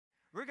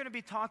we're going to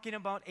be talking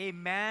about a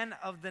man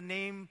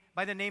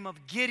by the name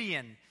of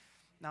Gideon.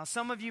 Now,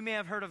 some of you may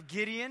have heard of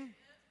Gideon.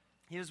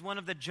 He was one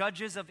of the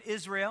judges of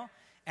Israel.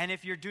 And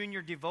if you're doing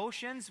your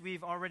devotions,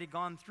 we've already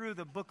gone through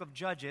the book of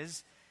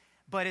Judges.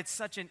 But it's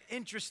such an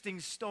interesting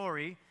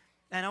story.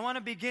 And I want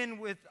to begin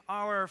with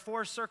our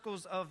 4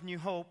 circles of New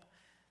Hope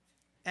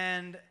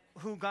and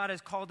who God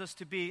has called us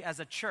to be as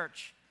a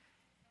church.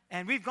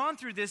 And we've gone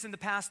through this in the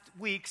past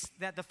weeks,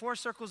 that the 4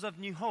 circles of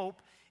New Hope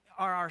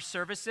are our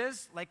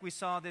services, like we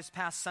saw this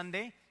past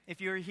Sunday.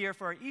 If you're here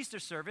for our Easter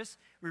service,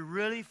 we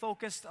really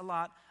focused a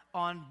lot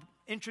on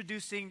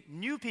introducing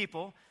new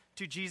people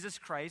to Jesus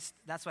Christ.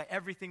 That's why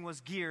everything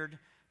was geared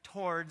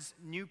towards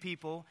new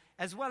people,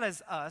 as well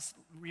as us,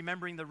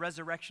 remembering the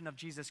resurrection of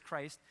Jesus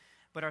Christ.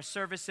 But our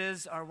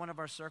services are one of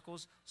our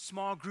circles.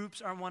 Small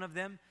groups are one of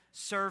them.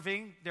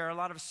 Serving, there are a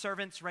lot of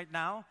servants right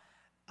now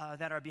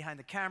that are behind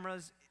the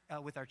cameras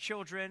with our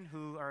children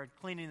who are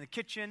cleaning the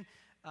kitchen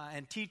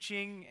and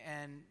teaching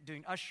and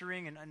doing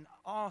ushering and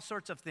all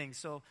sorts of things.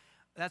 So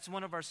that's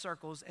one of our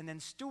circles. And then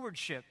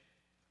stewardship.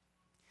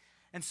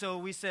 And so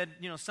we said,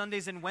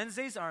 Sundays and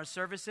Wednesdays are our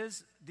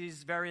services,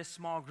 these various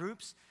small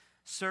groups,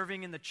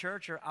 serving in the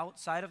church or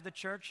outside of the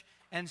church,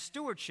 and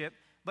stewardship.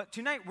 But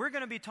tonight we're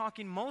going to be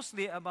talking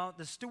mostly about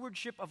the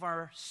stewardship of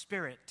our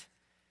spirit,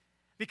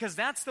 because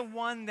that's the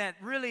one that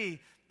really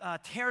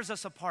tears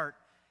us apart.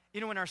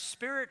 When our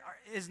spirit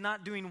is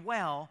not doing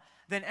well,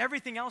 then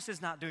everything else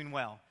is not doing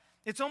well.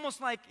 It's almost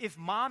like if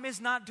mom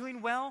is not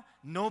doing well,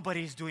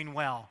 nobody's doing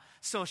well.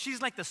 So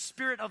she's like the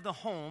spirit of the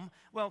home.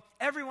 Well,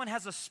 everyone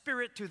has a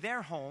spirit to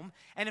their home,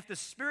 and if the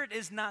spirit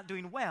is not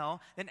doing well,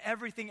 then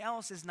everything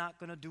else is not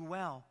going to do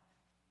well.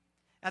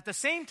 At the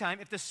same time,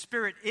 if the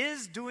spirit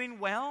is doing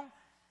well,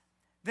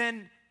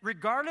 then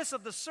regardless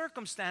of the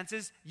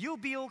circumstances, you'll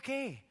be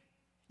okay.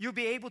 You'll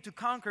be able to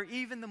conquer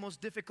even the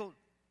most difficult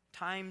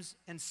times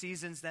and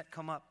seasons that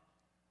come up.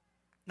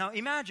 Now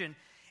imagine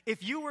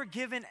if you were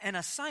given an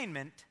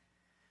assignment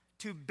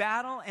to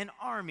battle an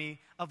army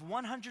of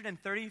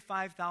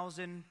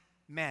 135,000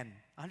 men.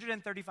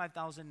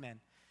 135,000 men.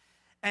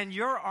 And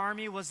your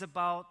army was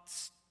about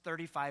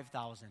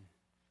 35,000.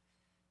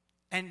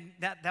 And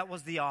that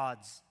was the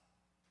odds.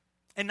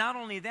 And not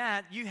only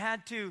that, you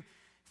had to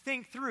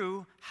think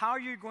through how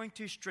you're going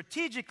to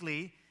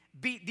strategically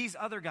beat these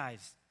other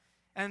guys.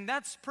 And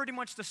that's pretty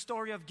much the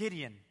story of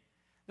Gideon.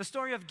 The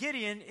story of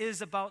Gideon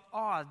is about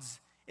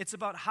odds. It's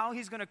about how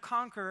he's going to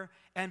conquer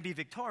and be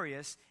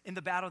victorious in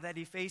the battle that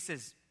he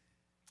faces.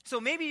 So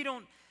maybe you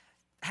don't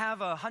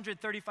have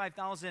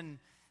 135,000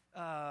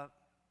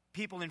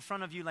 people in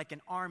front of you like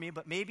an army,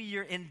 but maybe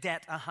you're in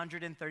debt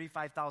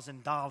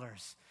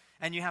 $135,000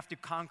 and you have to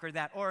conquer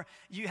that. Or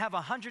you have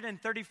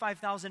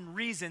 135,000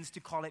 reasons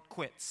to call it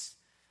quits.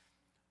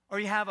 Or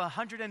you have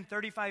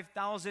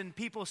 135,000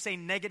 people say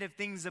negative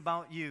things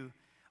about you.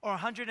 Or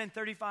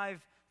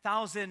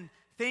 135,000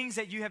 things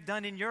that you have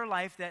done in your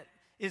life that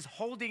is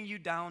holding you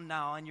down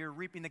now and you're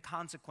reaping the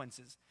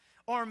consequences.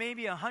 Or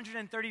maybe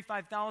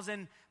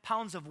 135,000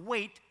 pounds of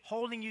weight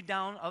holding you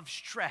down of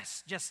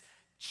stress, just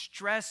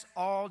stress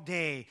all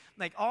day.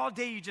 Like all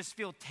day you just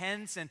feel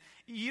tense and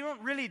you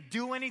don't really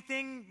do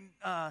anything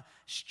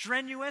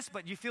strenuous,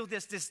 but you feel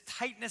this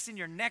tightness in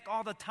your neck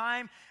all the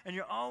time, and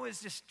you're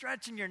always just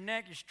stretching your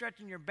neck, you're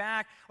stretching your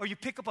back, or you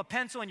pick up a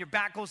pencil and your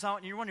back goes out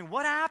and you're wondering,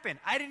 what happened?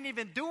 I didn't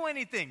even do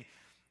anything.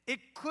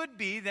 It could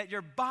be that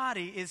your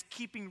body is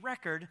keeping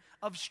record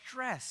of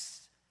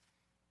stress.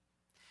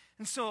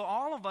 And so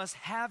all of us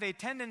have a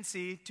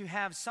tendency to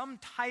have some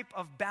type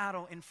of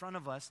battle in front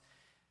of us.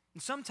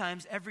 And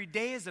sometimes every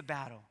day is a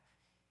battle.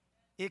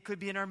 It could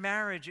be in our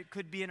marriage, it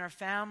could be in our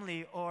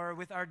family, or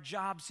with our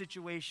job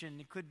situation.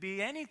 It could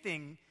be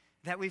anything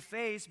that we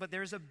face, but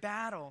there's a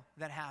battle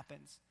that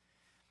happens.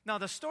 Now,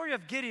 the story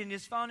of Gideon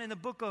is found in the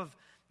book of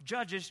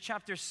Judges,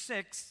 chapter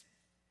 6,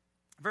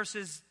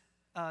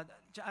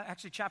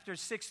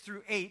 chapters 6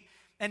 through 8.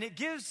 And it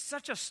gives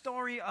such a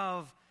story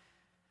of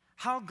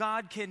how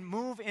God can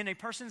move in a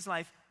person's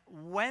life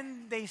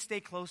when they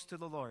stay close to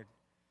the Lord.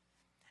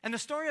 And the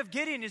story of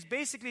Gideon is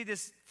basically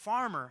this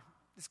farmer,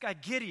 this guy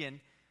Gideon,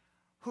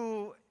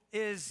 who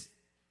is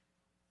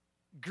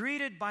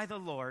greeted by the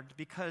Lord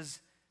because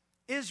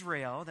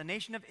Israel, the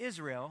nation of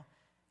Israel,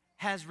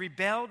 has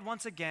rebelled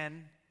once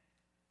again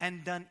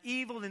and done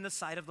evil in the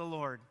sight of the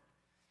Lord.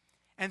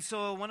 And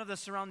so one of the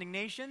surrounding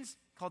nations,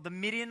 called the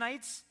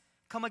Midianites,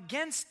 come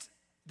against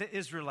the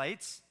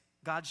Israelites,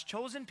 God's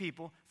chosen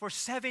people. For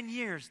 7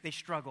 years they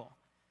struggle.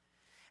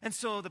 And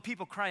so the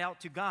people cry out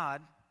to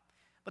God.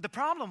 But the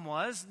problem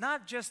was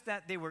not just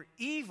that they were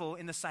evil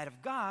in the sight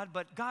of God,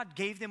 but God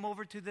gave them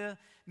over to the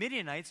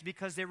Midianites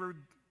because they were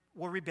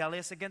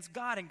rebellious against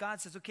God. And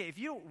God says, okay, if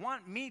you don't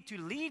want me to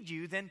lead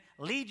you, then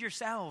lead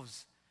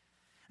yourselves.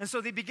 And so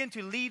they begin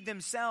to lead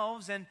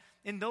themselves. And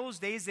in those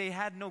days, they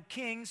had no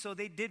king, so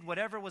they did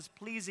whatever was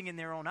pleasing in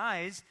their own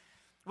eyes.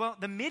 Well,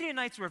 the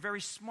Midianites were very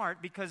smart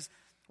because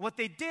what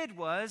they did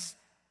was,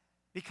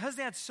 because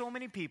they had so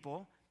many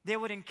people, they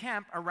would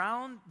encamp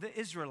around the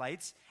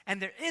Israelites,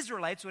 and the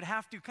Israelites would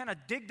have to kind of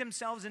dig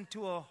themselves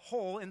into a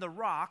hole in the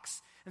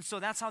rocks, and so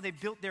that's how they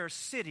built their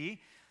city.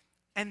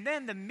 And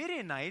then the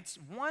Midianites,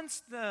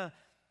 once the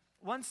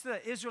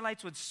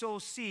Israelites would sow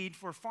seed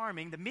for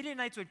farming, the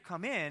Midianites would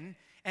come in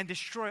and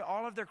destroy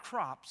all of their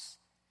crops.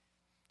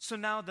 So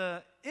now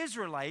the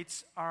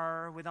Israelites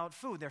are without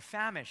food. They're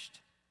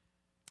famished.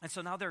 And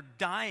so now they're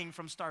dying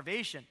from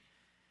starvation.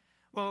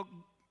 Well,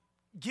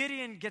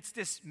 Gideon gets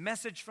this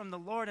message from the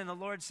Lord, and the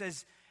Lord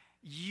says,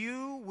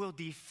 you will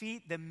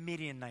defeat the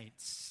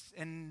Midianites.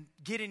 And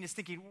Gideon is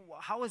thinking,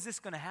 how is this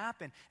going to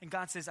happen? And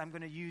God says, I'm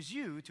going to use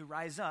you to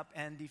rise up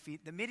and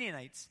defeat the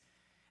Midianites.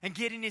 And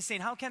Gideon is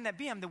saying, how can that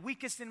be? I'm the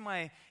weakest in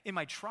my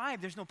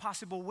tribe. There's no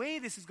possible way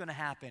this is going to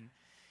happen.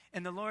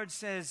 And the Lord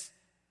says,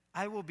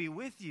 I will be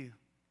with you.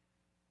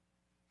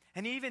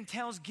 And he even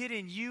tells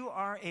Gideon, you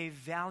are a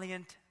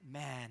valiant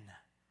man,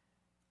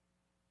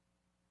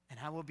 and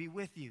I will be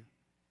with you.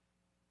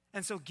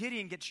 And so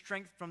Gideon gets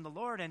strength from the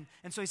Lord, and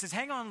so he says,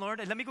 hang on,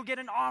 Lord, let me go get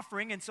an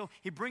offering. And so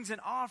he brings an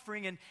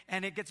offering,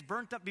 and it gets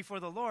burnt up before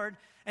the Lord.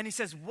 And he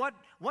says, what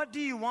do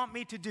you want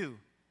me to do?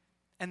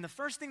 And the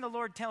first thing the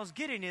Lord tells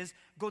Gideon is,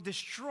 go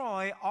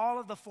destroy all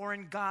of the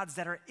foreign gods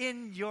that are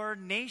in your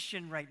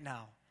nation right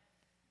now.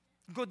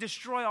 Go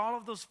destroy all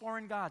of those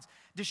foreign gods.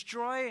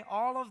 Destroy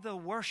all of the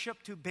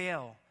worship to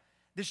Baal.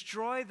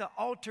 Destroy the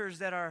altars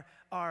that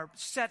are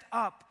set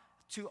up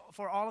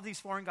for all of these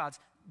foreign gods.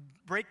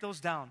 Break those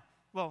down.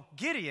 Well,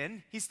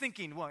 Gideon, he's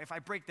thinking, well, if I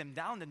break them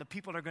down, then the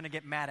people are going to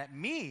get mad at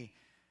me.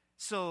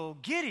 So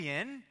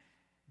Gideon,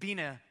 being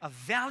a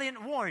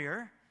valiant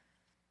warrior,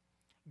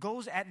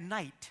 goes at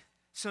night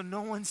so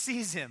no one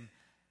sees him.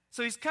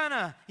 So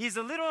he's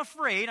a little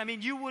afraid. I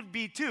mean, you would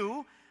be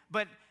too,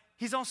 but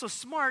he's also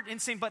smart in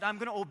saying, but I'm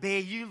going to obey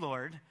you,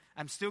 Lord.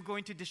 I'm still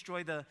going to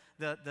destroy the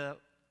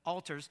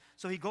altars.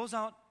 So he goes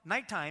out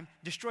nighttime,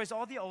 destroys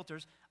all the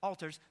altars.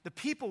 The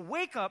people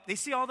wake up, they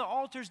see all the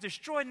altars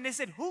destroyed, and they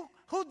said,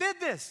 who did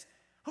this?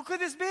 Who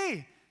could this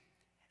be?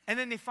 And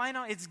then they find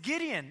out it's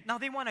Gideon. Now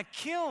they want to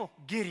kill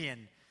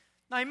Gideon.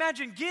 Now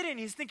imagine Gideon,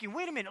 he's thinking,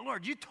 wait a minute,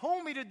 Lord, you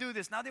told me to do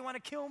this. Now they want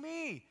to kill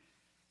me.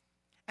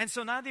 And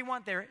so now they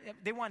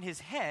want his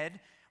head.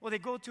 Well, they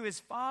go to his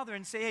father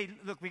and say, hey,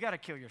 look, we got to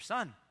kill your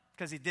son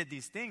because he did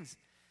these things.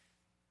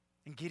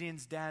 And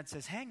Gideon's dad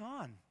says, hang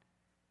on.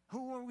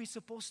 Who are we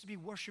supposed to be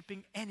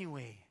worshiping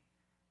anyway?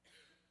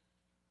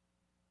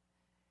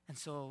 And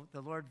so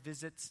the Lord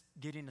visits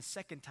Gideon a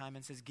second time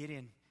and says,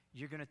 Gideon,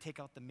 you're going to take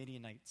out the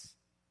Midianites.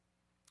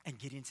 And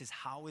Gideon says,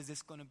 how is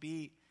this going to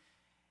be?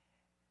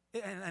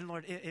 And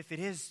Lord, if it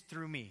is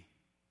through me,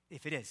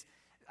 if it is,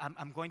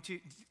 I'm going to,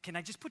 can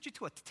I just put you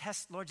to a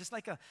test, Lord? Just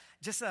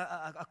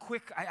a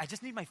quick, I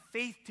just need my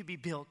faith to be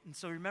built. And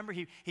so remember,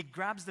 he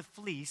grabs the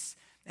fleece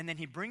and then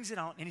he brings it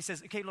out and he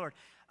says, okay, Lord,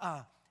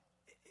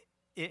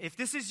 if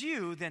this is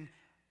you, then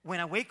when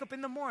I wake up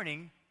in the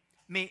morning,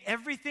 may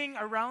everything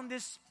around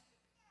this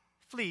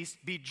fleece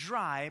be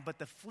dry, but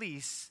the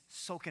fleece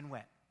soaking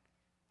wet.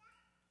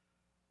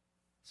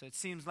 So it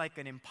seems like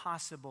an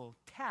impossible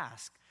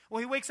task. Well,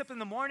 he wakes up in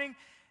the morning,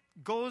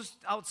 goes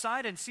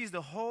outside and sees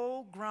the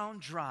whole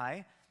ground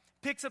dry,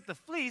 picks up the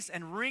fleece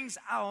and wrings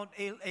out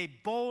a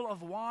bowl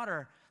of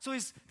water. So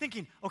he's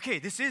thinking, okay,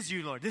 this is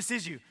you, Lord, this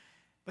is you.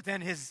 But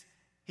then he's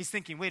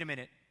thinking, wait a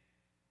minute,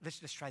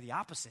 let's try the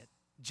opposite,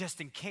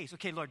 just in case.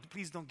 Okay, Lord,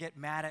 please don't get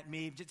mad at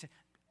me.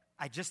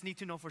 I just need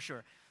to know for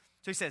sure.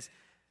 So he says,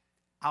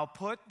 I'll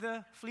put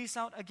the fleece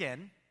out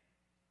again.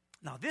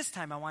 Now this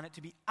time I want it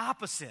to be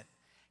opposite.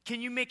 Can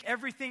you make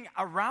everything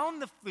around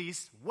the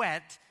fleece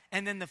wet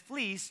and then the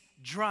fleece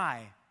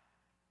dry?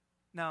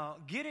 Now,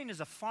 Gideon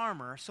is a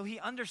farmer, so he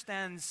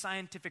understands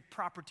scientific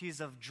properties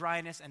of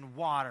dryness and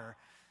water.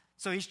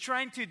 So he's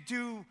trying to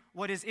do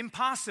what is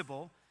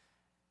impossible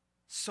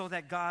so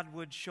that God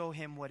would show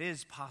him what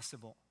is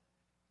possible.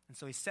 And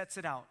so he sets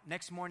it out.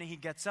 Next morning he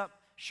gets up.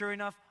 Sure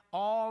enough,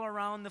 all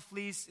around the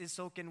fleece is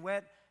soaking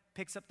wet.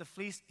 Picks up the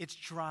fleece, it's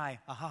dry.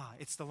 Aha,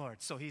 it's the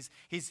Lord. So he's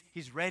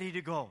ready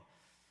to go.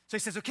 So he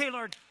says, okay,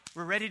 Lord,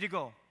 we're ready to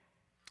go.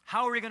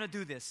 How are we going to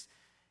do this?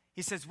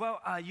 He says, well,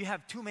 you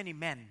have too many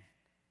men.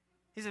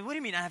 He said, what do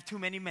you mean I have too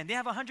many men? They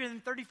have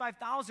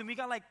 135,000. We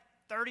got like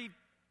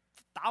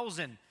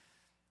 30,000. And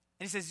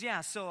he says,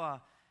 yeah, so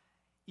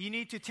you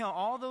need to tell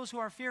all those who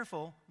are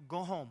fearful, go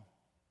home.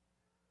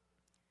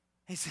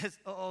 He says,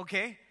 oh,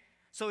 okay.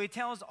 So he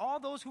tells all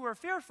those who are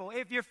fearful,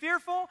 if you're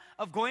fearful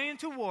of going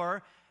into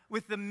war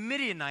with the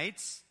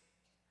Midianites,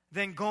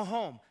 then go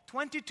home.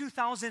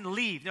 22,000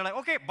 leave. They're like,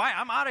 okay, bye,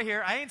 I'm out of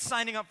here. I ain't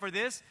signing up for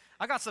this.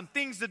 I got some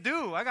things to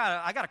do. I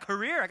got a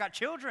career. I got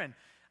children.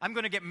 I'm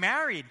going to get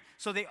married.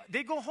 So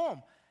they go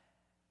home.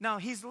 Now,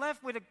 he's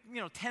left with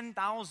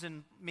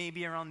 10,000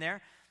 maybe around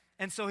there.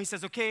 And so he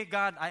says, okay,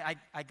 God,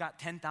 I got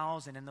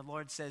 10,000. And the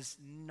Lord says,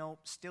 nope,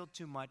 still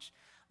too much,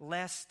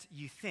 lest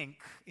you think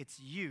it's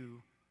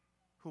you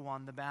who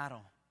won the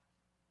battle.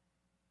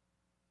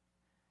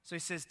 So he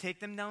says,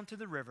 take them down to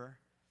the river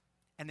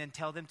and then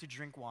tell them to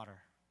drink water.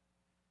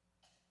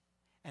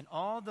 And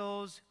all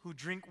those who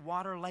drink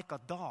water like a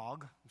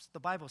dog, the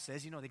Bible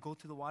says, they go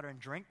to the water and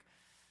drink,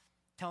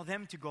 tell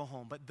them to go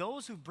home. But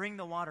those who bring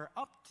the water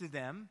up to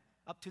them,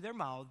 up to their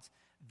mouths,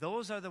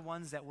 those are the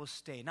ones that will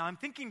stay. Now I'm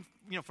thinking,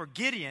 for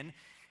Gideon,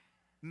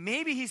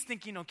 maybe he's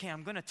thinking, okay,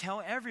 I'm going to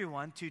tell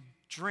everyone to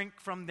drink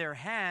from their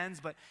hands,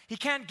 but he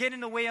can't get in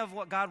the way of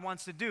what God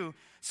wants to do.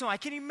 So I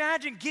can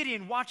imagine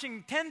Gideon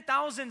watching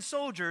 10,000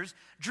 soldiers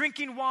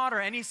drinking water,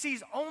 and he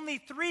sees only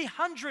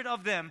 300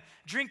 of them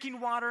drinking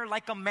water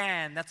like a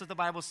man. That's what the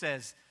Bible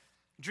says.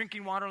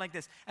 Drinking water like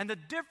this. And the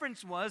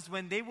difference was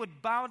when they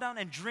would bow down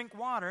and drink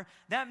water,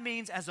 that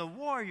means as a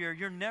warrior,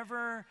 you're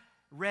never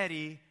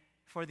ready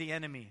for the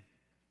enemy.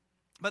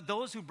 But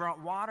those who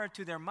brought water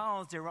to their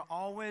mouths, they were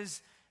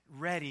always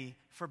ready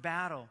for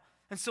battle.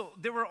 And so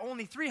there were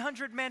only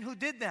 300 men who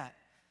did that.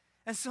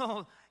 And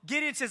so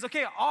Gideon says,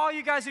 okay, all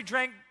you guys who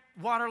drank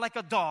water like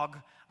a dog,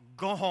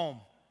 go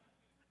home.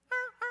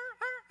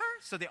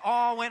 So they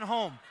all went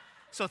home.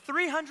 So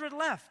 300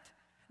 left.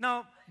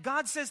 Now,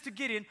 God says to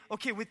Gideon,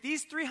 okay, with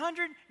these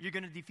 300, you're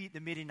going to defeat the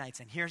Midianites.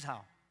 And here's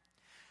how.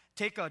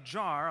 Take a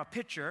jar, a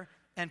pitcher,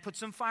 and put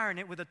some fire in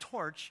it with a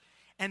torch,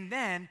 and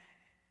then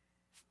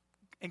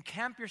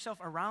encamp yourself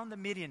around the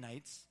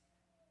Midianites.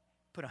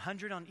 Put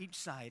 100 on each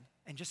side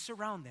and just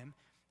surround them,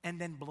 and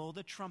then blow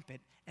the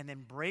trumpet, and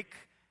then break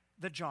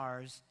the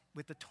jars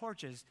with the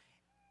torches,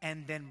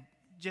 and then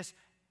just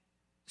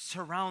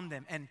surround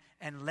them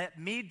and let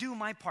me do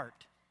my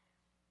part.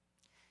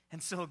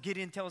 And so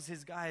Gideon tells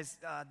his guys,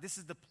 this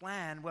is the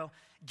plan. Well,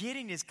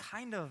 Gideon is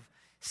kind of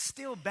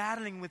still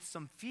battling with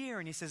some fear,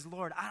 and he says,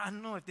 Lord, I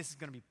don't know if this is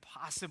going to be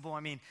possible.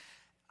 I mean,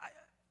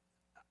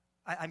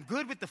 I'm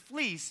good with the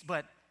fleece,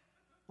 but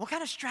what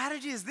kind of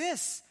strategy is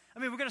this? I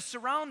mean, we're going to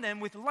surround them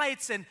with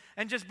lights and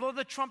just blow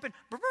the trumpet.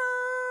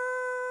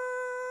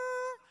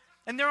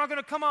 And they're all going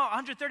to come out,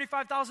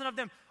 135,000 of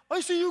them. I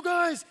see you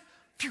guys.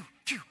 Phew,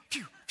 phew,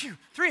 phew, phew.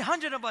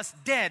 300 of us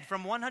dead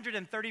from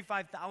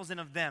 135,000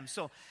 of them.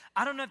 So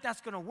I don't know if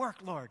that's going to work,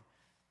 Lord.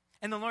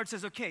 And the Lord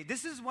says, okay,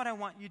 this is what I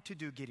want you to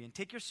do, Gideon.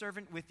 Take your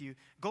servant with you.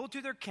 Go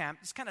to their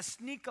camp. Just kind of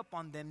sneak up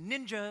on them,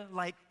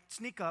 ninja-like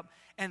sneak up,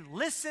 and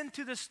listen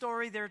to the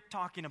story they're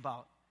talking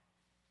about.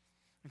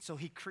 And so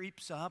he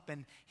creeps up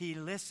and he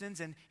listens,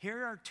 and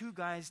here are two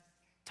guys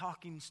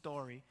talking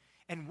story.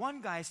 And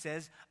one guy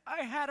says,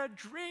 I had a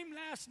dream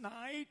last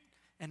night.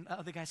 And the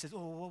other guy says,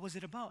 oh, what was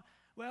it about?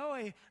 Well,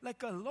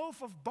 like a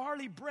loaf of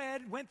barley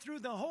bread went through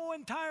the whole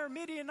entire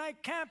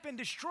Midianite camp and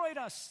destroyed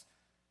us.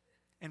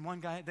 And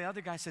the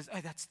other guy says,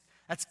 hey,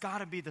 that's got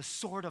to be the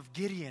sword of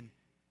Gideon.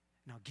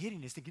 Now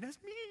Gideon is thinking, that's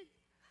me.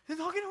 They're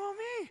talking about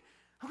me.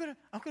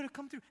 I'm gonna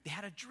come through. They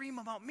had a dream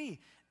about me.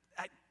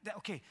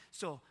 Okay,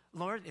 so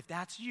Lord, if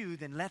that's you,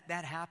 then let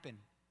that happen.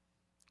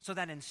 So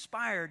that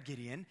inspired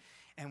Gideon,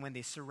 and when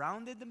they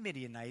surrounded the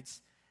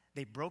Midianites,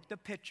 they broke the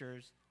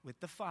pitchers with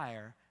the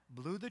fire,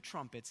 blew the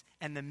trumpets,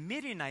 and the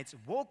Midianites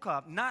woke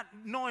up, not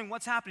knowing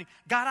what's happening,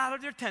 got out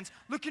of their tents,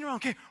 looking around,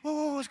 okay,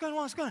 whoa, what's going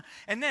on?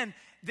 And then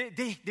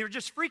they were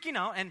just freaking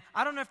out, and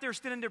I don't know if they were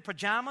still in their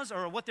pajamas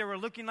or what they were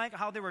looking like,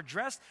 how they were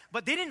dressed,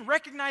 but they didn't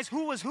recognize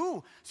who was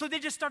who, so they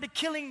just started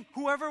killing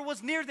whoever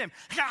was near them.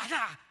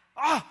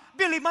 Oh,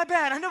 Billy, my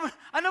bad. I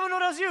never know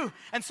that was you.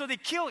 And so they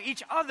kill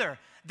each other.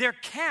 Their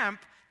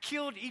camp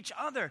killed each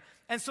other.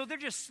 And so they're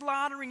just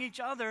slaughtering each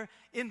other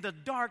in the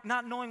dark,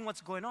 not knowing what's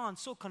going on,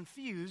 so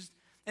confused.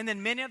 And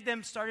then many of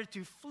them started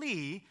to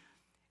flee.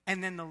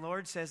 And then the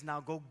Lord says, now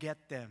go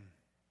get them.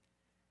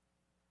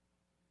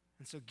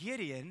 And so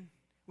Gideon,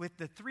 with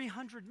the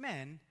 300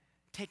 men,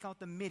 take out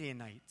the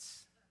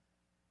Midianites.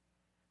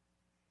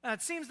 Now,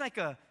 it seems like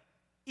a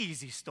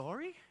easy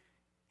story.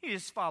 You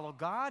just follow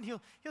God.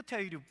 He'll tell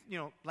you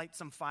to, light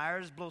some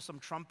fires, blow some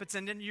trumpets,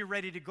 and then you're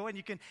ready to go, and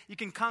you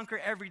can conquer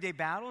everyday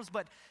battles.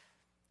 But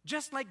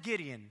just like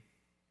Gideon,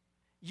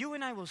 you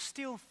and I will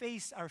still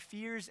face our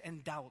fears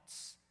and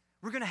doubts.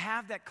 We're going to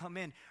have that come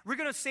in. We're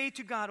going to say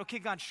to God, okay,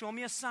 God, show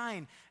me a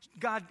sign.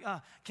 God,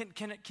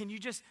 can you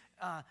just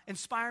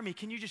inspire me?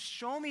 Can you just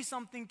show me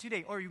something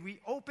today? Or we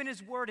open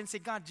His Word and say,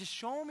 God, just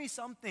show me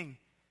something.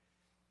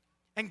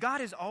 And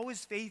God is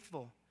always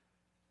faithful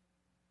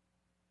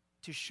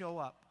to show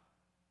up.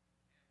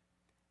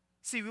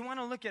 See, we want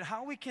to look at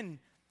how we can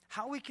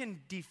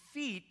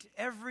defeat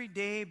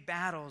everyday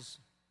battles.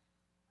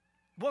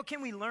 What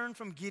can we learn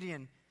from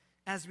Gideon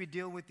as we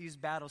deal with these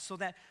battles so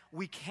that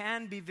we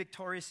can be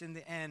victorious in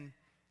the end?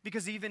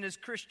 Because even as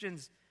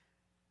Christians,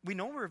 we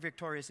know we're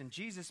victorious in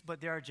Jesus,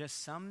 but there are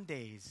just some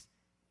days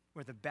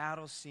where the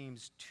battle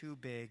seems too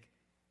big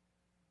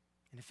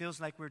and it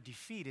feels like we're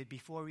defeated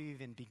before we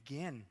even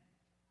begin.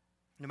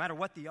 No matter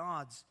what the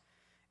odds,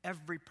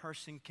 every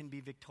person can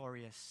be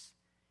victorious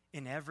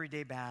in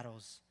everyday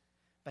battles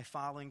by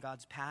following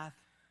God's path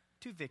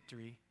to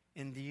victory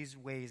in these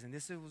ways. And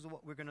this is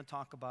what we're going to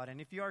talk about.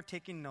 And if you are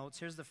taking notes,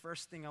 here's the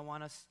first thing I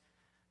want us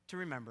to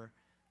remember: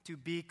 to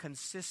be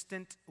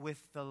consistent with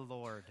the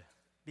Lord.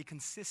 Be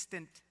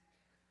consistent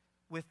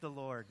with the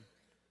Lord.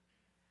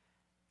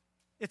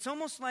 It's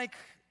almost like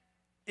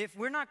if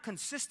we're not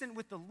consistent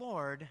with the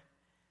Lord,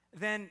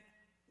 then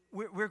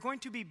we're going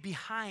to be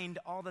behind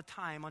all the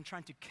time on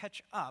trying to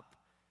catch up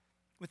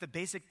with the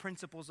basic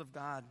principles of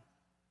God.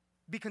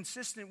 Be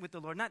consistent with the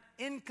Lord, not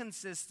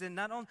inconsistent,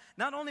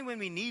 not only when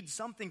we need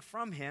something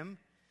from Him,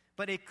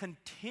 but a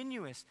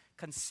continuous,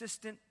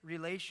 consistent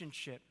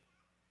relationship.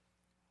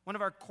 One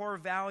of our core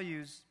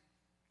values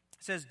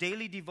says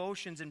daily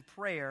devotions and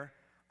prayer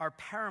are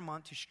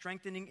paramount to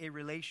strengthening a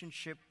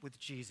relationship with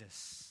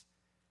Jesus.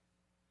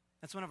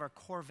 That's one of our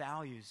core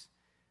values,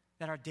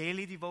 that our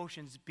daily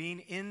devotions, being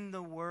in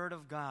the Word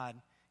of God,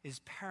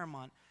 is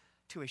paramount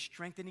to a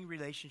strengthening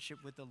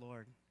relationship with the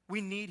Lord. We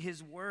need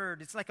His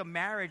Word. It's like a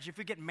marriage. If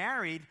we get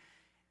married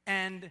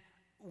and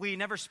we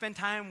never spend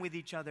time with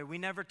each other, we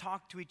never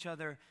talk to each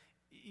other,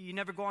 you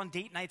never go on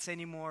date nights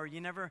anymore,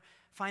 you never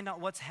find out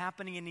what's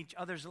happening in each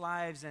other's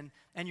lives,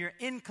 and you're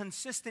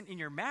inconsistent in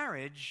your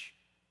marriage,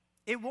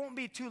 it won't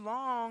be too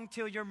long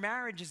till your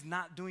marriage is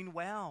not doing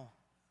well.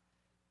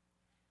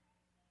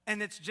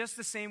 And it's just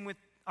the same with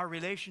our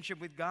relationship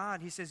with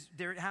God. He says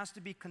there has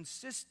to be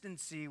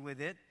consistency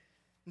with it.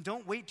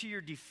 Don't wait till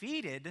you're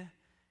defeated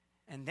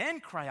and then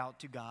cry out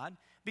to God,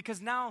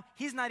 because now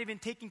He's not even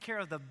taking care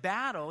of the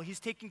battle. He's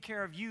taking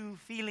care of you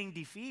feeling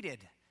defeated.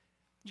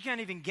 You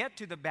can't even get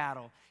to the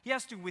battle. He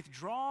has to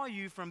withdraw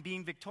you from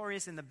being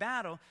victorious in the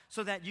battle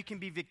so that you can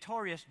be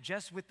victorious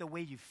just with the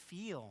way you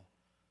feel,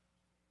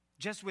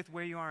 just with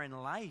where you are in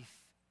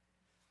life.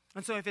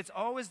 And so if it's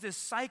always this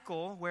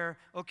cycle where,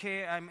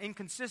 okay, I'm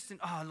inconsistent,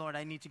 oh, Lord,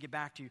 I need to get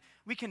back to you,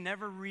 we can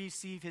never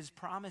receive His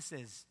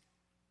promises.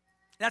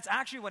 That's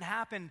actually what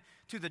happened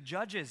to the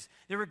judges.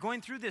 They were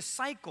going through this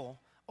cycle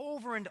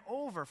over and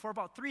over for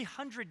about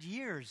 300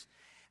 years.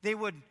 They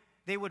would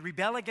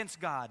rebel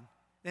against God.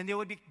 Then they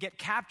would get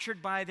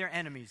captured by their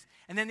enemies.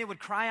 And then they would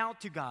cry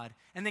out to God.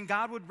 And then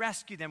God would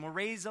rescue them or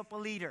raise up a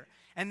leader.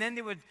 And then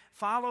they would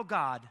follow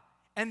God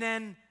and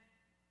then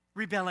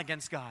rebel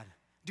against God,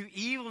 do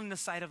evil in the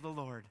sight of the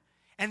Lord.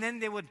 And then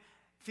they would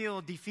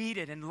feel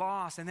defeated and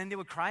lost, and then they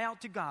would cry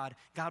out to God.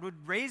 God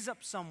would raise up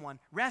someone,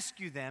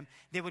 rescue them.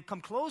 They would come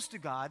close to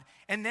God,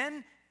 and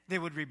then they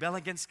would rebel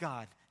against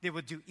God. They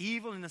would do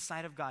evil in the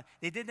sight of God.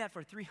 They did that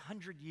for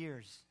 300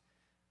 years,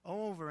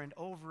 over and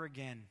over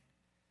again.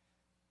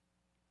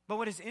 But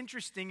what is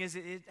interesting is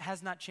it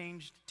has not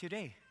changed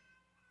today.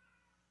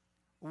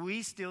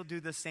 We still do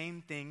the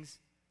same things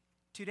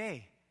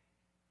today.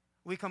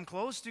 We come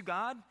close to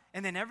God,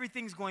 and then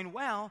everything's going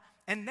well,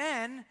 and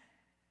then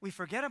we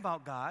forget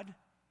about God,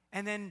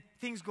 and then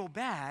things go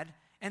bad,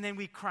 and then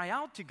we cry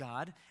out to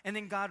God, and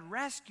then God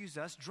rescues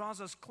us,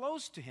 draws us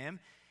close to Him,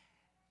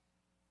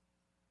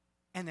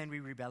 and then we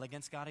rebel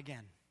against God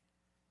again.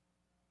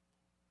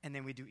 And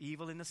then we do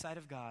evil in the sight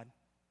of God,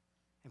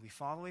 and we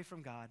fall away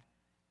from God,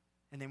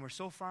 and then we're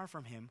so far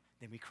from Him,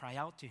 then we cry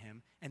out to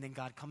Him, and then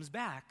God comes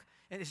back.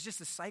 And it's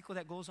just a cycle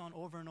that goes on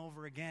over and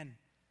over again.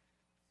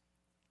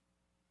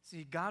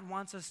 See, God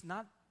wants us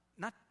not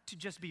to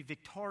just be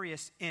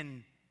victorious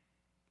in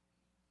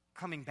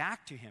coming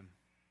back to Him.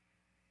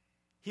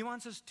 He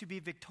wants us to be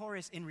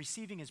victorious in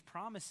receiving His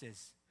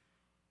promises.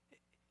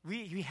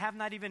 We have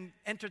not even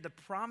entered the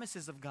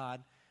promises of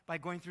God by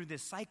going through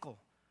this cycle.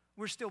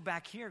 We're still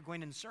back here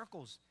going in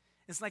circles.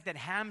 It's like that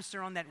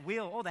hamster on that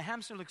wheel. Oh, the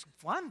hamster looks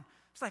fun.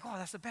 It's like, oh,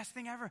 that's the best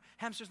thing ever.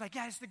 Hamster's like,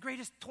 yeah, it's the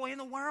greatest toy in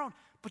the world,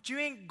 but you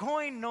ain't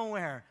going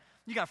nowhere.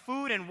 You got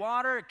food and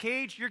water, a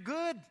cage, you're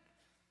good.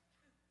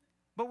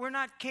 But we're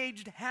not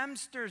caged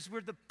hamsters.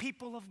 We're the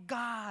people of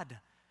God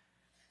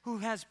who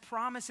has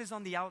promises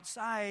on the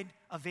outside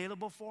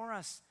available for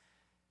us.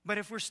 But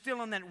if we're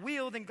still on that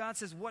wheel, then God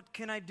says, what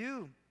can I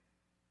do?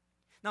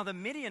 Now, the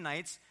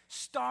Midianites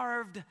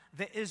starved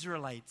the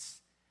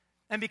Israelites.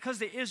 And because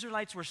the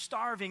Israelites were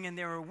starving and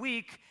they were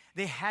weak,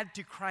 they had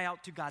to cry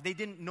out to God. They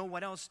didn't know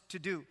what else to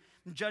do.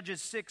 In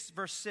Judges 6,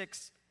 verse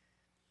 6,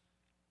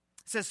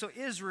 it says, so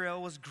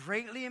Israel was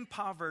greatly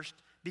impoverished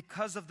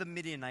because of the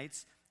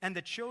Midianites, and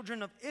the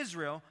children of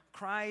Israel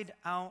cried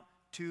out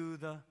to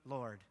the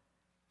Lord.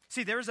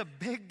 See, there is a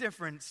big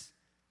difference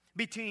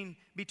between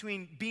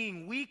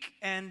being weak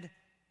and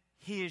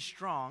He is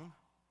strong,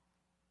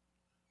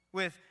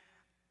 with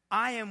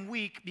I am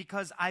weak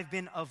because I've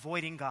been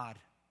avoiding God.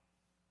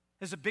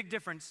 There's a big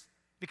difference,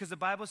 because the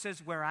Bible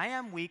says where I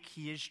am weak,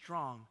 He is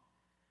strong.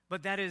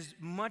 But that is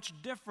much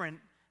different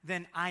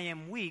than I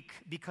am weak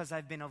because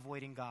I've been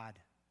avoiding God.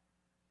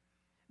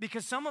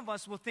 Because some of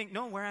us will think,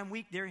 no, where I'm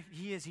weak, there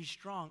He is, He's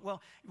strong.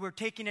 Well, we're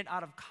taking it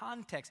out of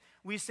context.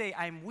 We say,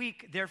 I'm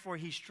weak, therefore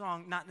He's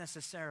strong. Not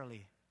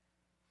necessarily.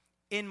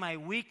 In my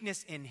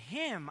weakness in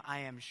Him, I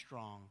am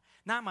strong.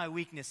 Not my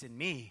weakness in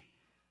me.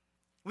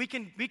 We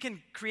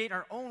can create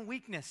our own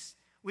weakness.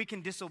 We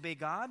can disobey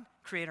God,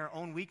 create our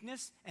own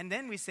weakness, and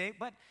then we say,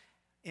 but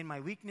in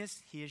my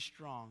weakness, He is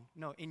strong.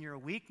 No, in your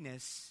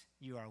weakness,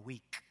 you are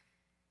weak.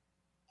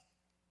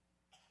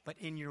 But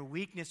in your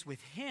weakness with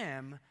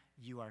Him,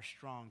 you are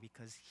strong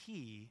because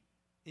He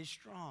is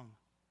strong.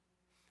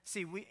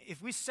 See,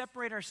 if we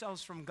separate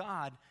ourselves from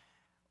God,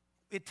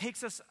 it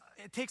takes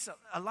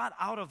a lot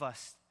out of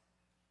us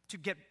to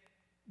get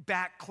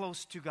back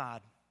close to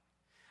God.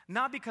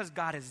 Not because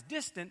God is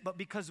distant, but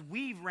because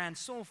we've ran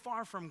so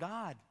far from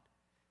God.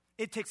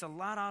 It takes a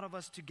lot out of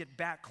us to get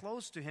back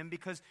close to Him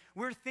because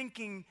we're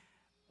thinking,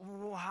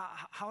 well,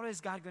 how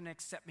is God going to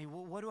accept me?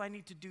 Well, what do I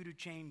need to do to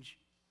change?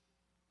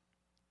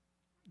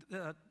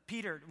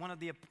 Peter, one of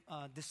the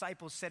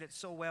disciples, said it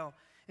so well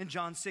in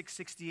John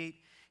 6:68.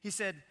 He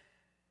said,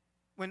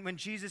 when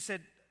Jesus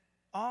said,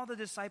 all the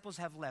disciples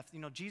have left.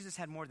 Jesus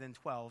had more than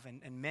 12,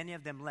 and many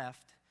of them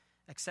left,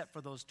 except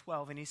for those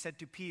 12. And He said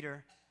to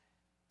Peter,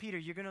 Peter,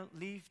 you're going to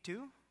leave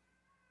too?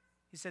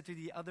 He said to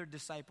the other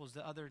disciples,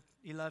 the other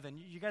 11,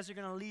 you guys are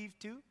going to leave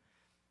too?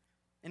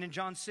 And in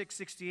John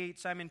 6:68,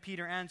 Simon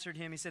Peter answered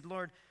Him. He said,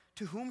 Lord,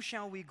 to whom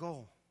shall we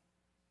go?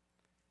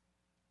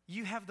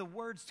 You have the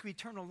words to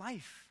eternal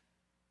life.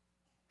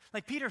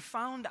 Like Peter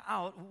found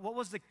out what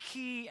was the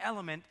key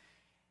element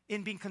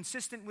in being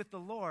consistent with the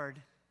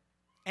Lord,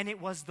 and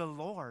it was the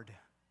Lord.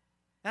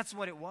 That's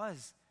what it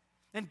was.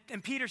 And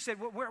Peter said,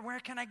 where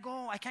can I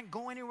go? I can't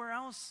go anywhere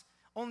else.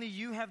 Only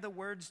you have the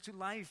words to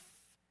life.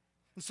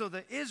 And so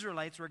the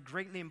Israelites were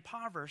greatly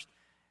impoverished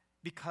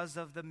because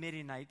of the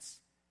Midianites,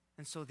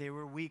 and so they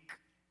were weak.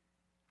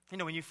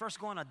 When you first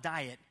go on a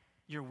diet,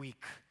 you're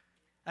weak.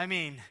 I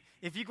mean,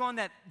 if you go on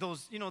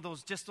those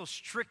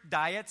strict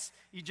diets,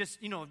 you just,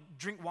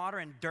 drink water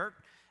and dirt,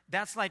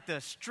 that's like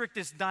the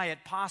strictest diet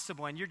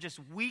possible, and you're just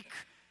weak.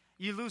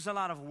 You lose a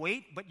lot of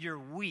weight, but you're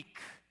weak.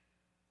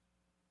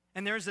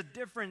 And there's a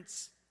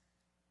difference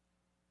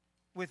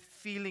with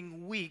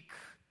feeling weak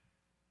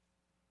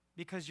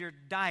because you're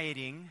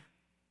dieting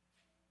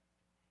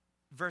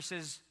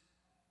versus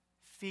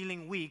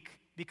feeling weak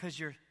because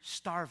you're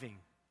starving.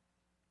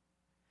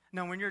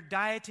 Now, when you're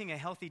dieting a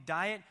healthy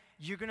diet,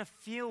 you're going to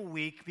feel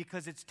weak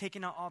because it's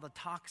taking out all the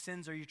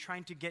toxins, or you're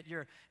trying to get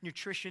your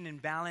nutrition in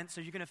balance,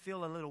 so you're going to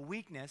feel a little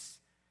weakness.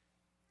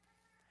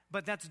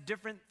 But that's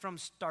different from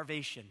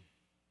starvation.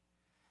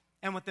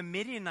 And what the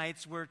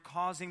Midianites were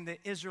causing the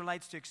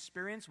Israelites to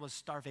experience was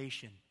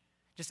starvation.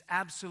 Just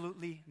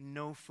absolutely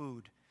no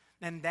food.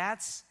 And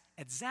that's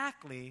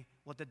exactly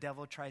what the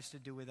devil tries to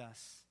do with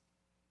us.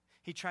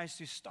 He tries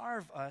to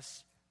starve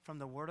us from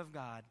the Word of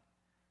God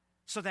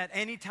so that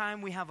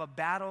anytime we have a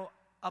battle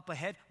up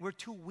ahead, we're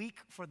too weak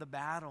for the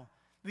battle.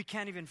 We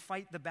can't even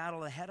fight the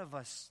battle ahead of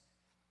us.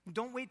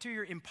 Don't wait till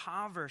you're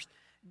impoverished.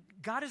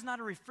 God is not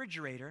a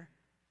refrigerator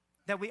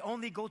that we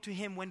only go to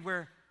Him when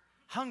we're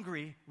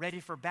hungry, ready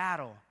for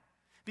battle.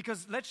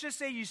 Because let's just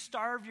say you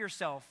starve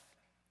yourself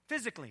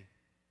physically,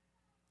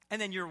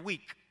 and then you're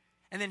weak,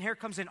 and then here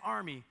comes an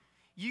army.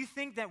 You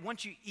think that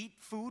once you eat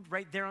food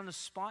right there on the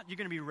spot, you're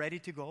going to be ready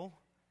to go?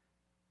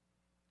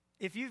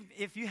 If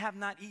you have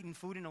not eaten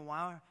food in a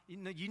while,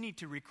 you need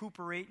to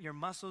recuperate. Your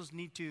muscles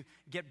need to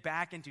get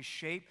back into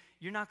shape.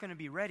 You're not going to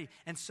be ready.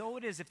 And so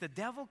it is. If the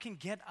devil can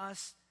get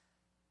us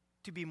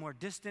to be more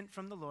distant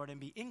from the Lord and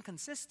be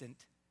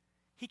inconsistent,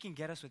 he can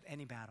get us with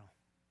any battle.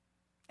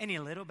 Any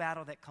little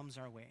battle that comes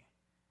our way.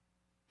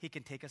 He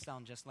can take us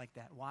down just like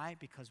that. Why?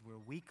 Because we're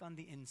weak on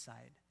the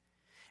inside.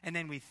 And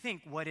then we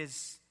think what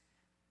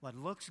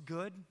looks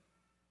good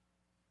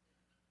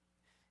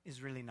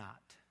is really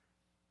not.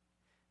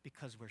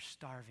 Because we're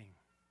starving.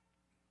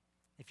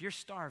 If you're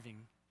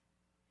starving,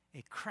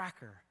 a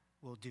cracker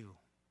will do.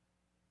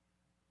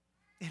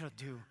 It'll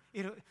do.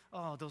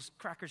 Those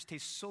crackers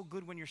taste so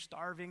good when you're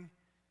starving.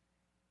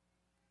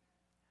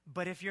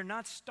 But if you're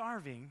not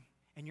starving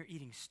and you're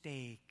eating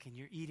steak and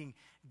you're eating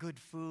good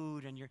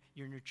food and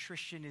your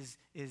nutrition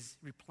is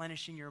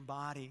replenishing your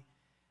body,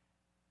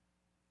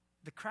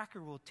 the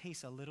cracker will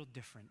taste a little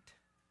different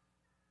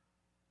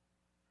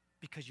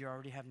because you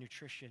already have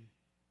nutrition.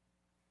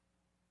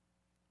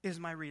 Is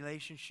my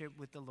relationship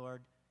with the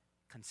Lord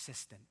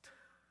consistent?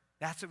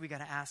 That's what we got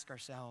to ask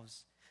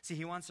ourselves. See,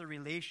 He wants a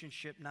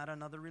relationship, not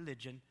another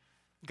religion.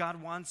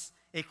 God wants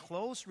a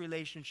close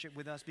relationship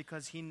with us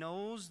because He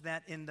knows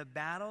that in the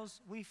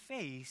battles we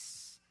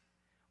face,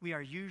 we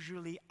are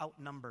usually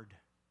outnumbered.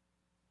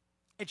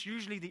 It's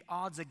usually the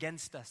odds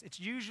against us. It's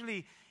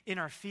usually in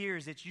our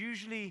fears. It's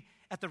usually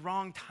at the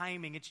wrong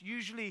timing. It's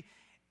usually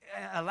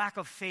a lack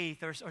of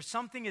faith or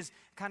something is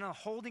kind of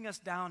holding us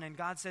down, and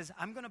God says,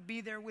 I'm going to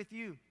be there with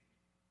you.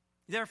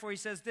 Therefore, He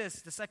says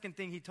this, the second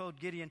thing He told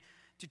Gideon,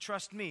 to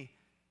trust me.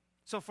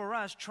 So for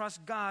us,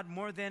 trust God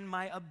more than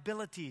my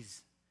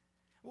abilities.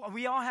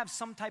 We all have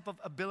some type of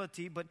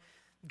ability, but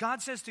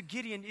God says to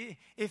Gideon,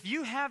 if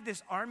you have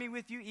this army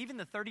with you, even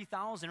the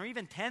 30,000 or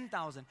even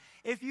 10,000,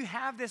 if you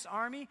have this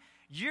army,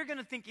 you're going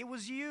to think it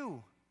was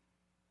you.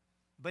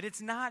 But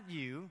it's not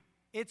you.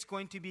 It's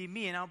going to be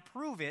me, and I'll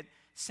prove it.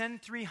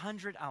 Send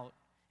 300 out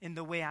in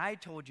the way I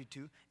told you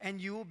to, and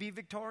you will be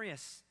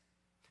victorious.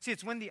 See,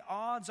 it's when the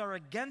odds are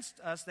against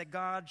us that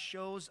God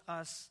shows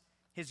us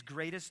His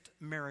greatest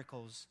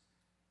miracles.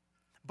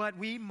 But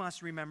we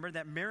must remember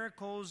that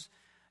miracles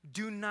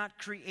do not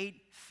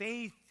create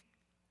faith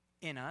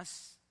in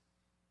us.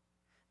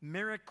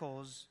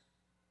 Miracles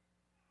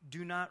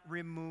do not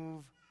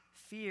remove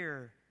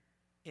fear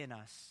in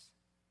us.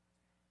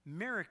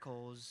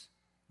 Miracles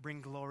bring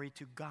glory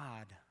to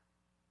God.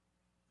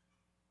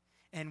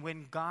 And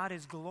when God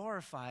is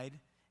glorified,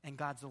 and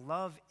God's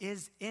love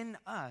is in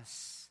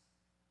us,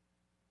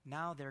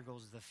 now there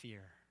goes the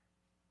fear.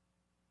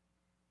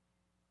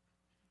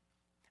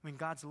 When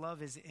God's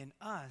love is in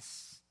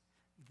us,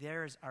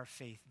 there's our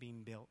faith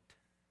being built.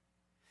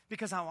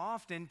 Because how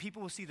often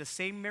people will see the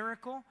same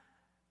miracle,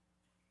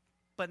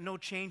 but no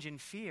change in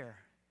fear.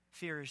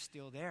 Fear is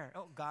still there.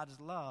 Oh, God's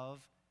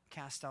love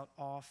casts out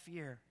all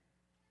fear.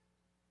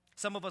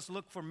 Some of us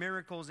look for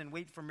miracles and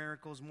wait for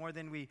miracles more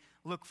than we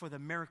look for the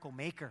miracle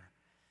maker.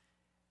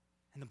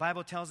 And the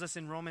Bible tells us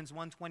in Romans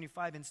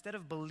 1:25, instead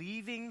of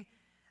believing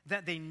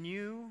that they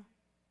knew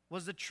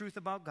was the truth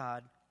about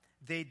God,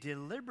 they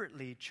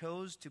deliberately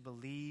chose to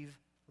believe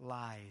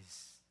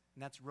lies.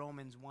 And that's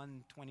Romans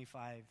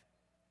 1:25.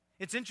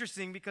 It's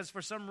interesting because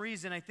for some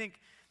reason I think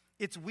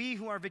it's we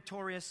who are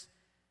victorious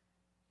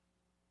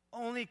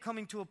only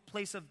coming to a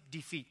place of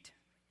defeat.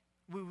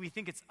 We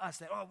think it's us,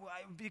 that,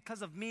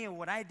 because of me and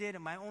what I did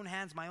in my own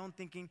hands, my own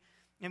thinking,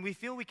 and we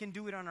feel we can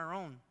do it on our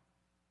own.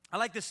 I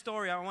like this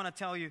story I want to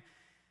tell you.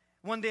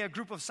 One day a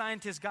group of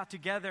scientists got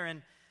together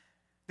and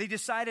they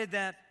decided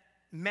that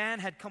man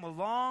had come a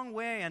long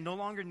way and no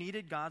longer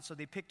needed God, so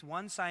they picked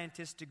one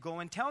scientist to go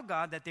and tell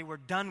God that they were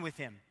done with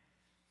him.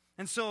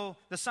 And so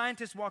the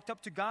scientist walked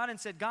up to God and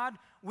said, God,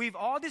 we've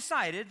all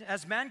decided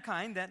as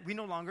mankind that we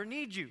no longer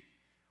need you.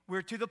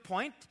 We're to the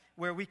point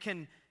where we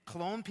can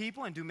clone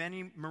people and do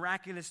many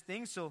miraculous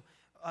things, so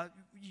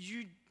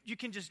you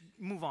can just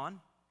move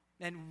on.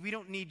 And we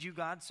don't need you,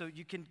 God, so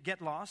you can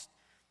get lost.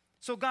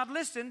 So God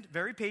listened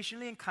very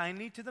patiently and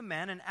kindly to the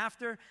man, and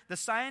after the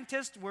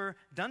scientists were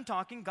done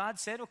talking, God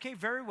said, okay,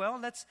 very well,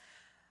 let's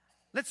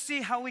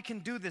see how we can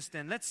do this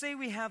then. Let's say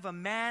we have a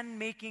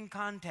man-making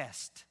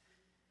contest.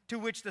 To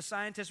which the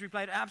scientist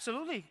replied,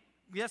 absolutely,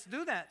 yes,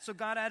 do that. So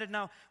God added,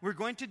 now, we're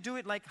going to do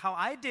it like how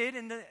I did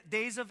in the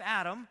days of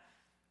Adam.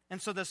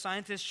 And so the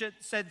scientist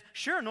said,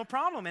 sure, no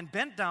problem, and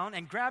bent down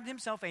and grabbed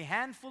himself a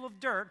handful of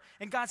dirt,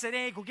 and God said,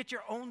 hey, go get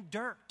your own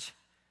dirt.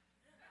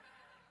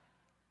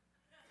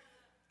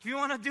 If you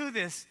want to do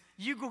this,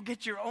 you go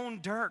get your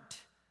own dirt.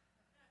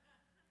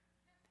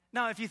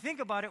 Now, if you think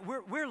about it,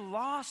 we're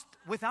lost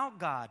without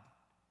God.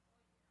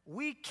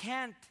 We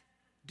can't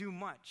do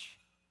much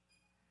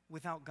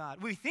without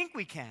God. We think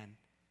we can.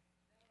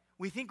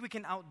 We think we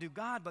can outdo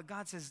God, but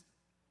God says,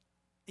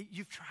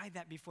 you've tried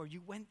that before.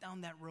 You went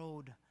down that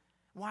road.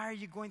 Why are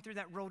you going through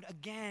that road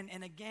again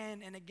and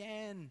again and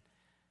again?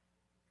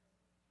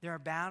 There are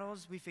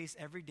battles we face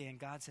every day, and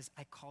God says,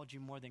 I called you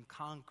more than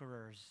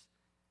conquerors,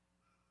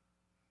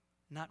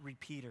 not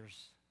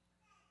repeaters.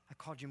 I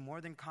called you more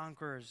than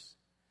conquerors.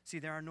 See,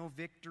 there are no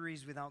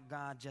victories without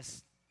God,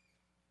 just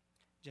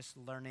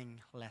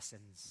learning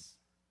lessons.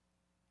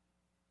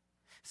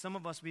 Some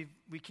of us, we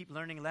keep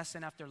learning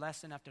lesson after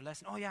lesson after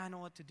lesson. Oh, yeah, I know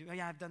what to do. Oh,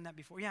 yeah, I've done that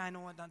before. Yeah, I know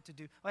what not to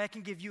do. Oh, I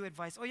can give you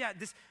advice. Oh, yeah,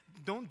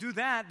 don't do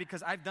that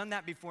because I've done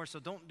that before, so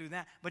don't do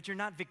that. But you're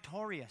not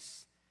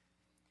victorious.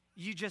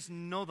 You just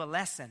know the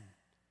lesson.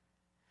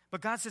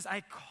 But God says,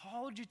 I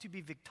called you to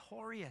be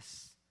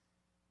victorious,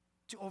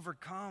 to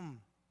overcome.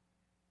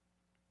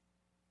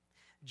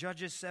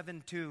 Judges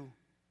 7:2,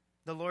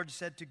 the Lord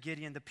said to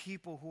Gideon, the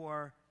people who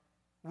are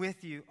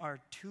with you are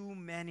too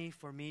many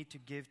for me to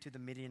give to the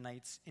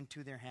Midianites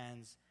into their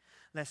hands,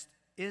 lest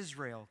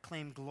Israel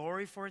claim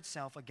glory for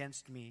itself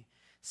against me,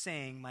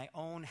 saying, my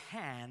own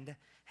hand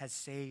has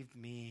saved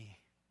me.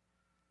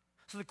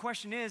 So the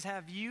question is,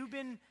 have you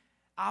been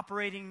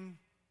operating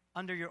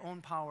under your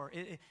own power?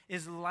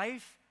 Is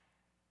life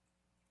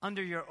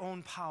under your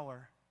own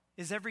power?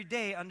 Is every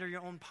day under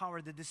your own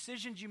power? The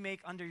decisions you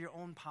make under your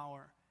own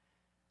power?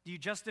 Do you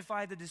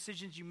justify the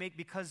decisions you make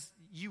because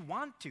you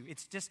want to?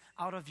 It's just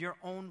out of your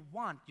own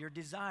want, your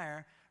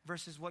desire,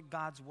 versus what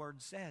God's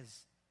word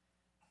says.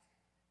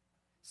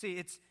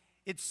 See,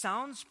 it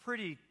sounds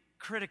pretty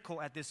critical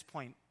at this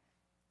point,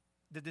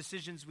 the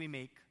decisions we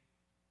make.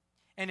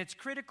 And it's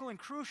critical and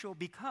crucial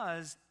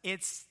because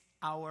it's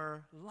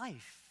our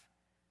life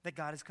that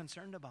God is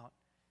concerned about.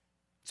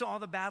 So all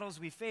the battles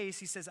we face,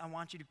 he says, I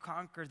want you to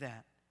conquer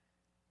that.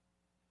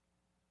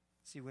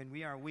 See, when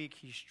we are weak,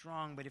 he's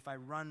strong, but if I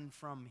run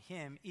from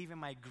him, even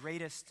my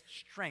greatest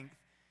strength,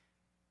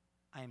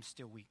 I am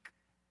still weak.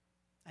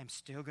 I'm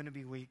still going to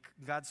be weak.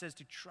 God says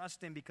to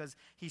trust him because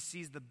he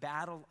sees the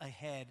battle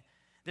ahead.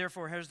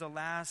 Therefore, here's the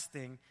last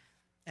thing,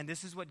 and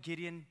this is what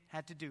Gideon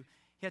had to do.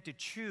 He had to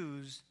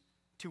choose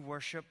to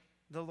worship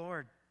the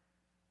Lord.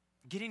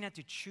 Gideon had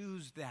to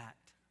choose that.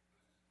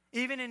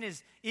 Even in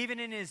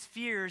his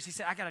fears, he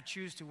said, I got to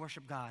choose to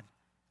worship God.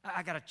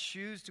 I got to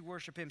choose to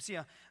worship him. See,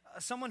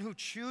 someone who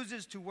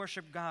chooses to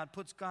worship God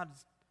puts God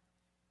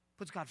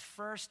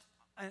first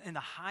in the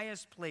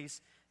highest place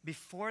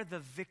before the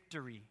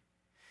victory.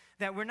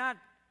 That we're not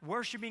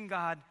worshiping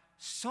God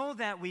so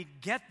that we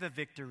get the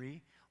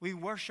victory. We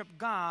worship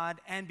God,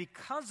 and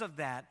because of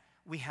that,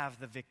 we have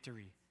the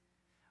victory.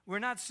 We're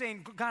not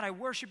saying, God, I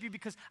worship you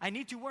because I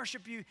need to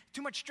worship you.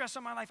 Too much stress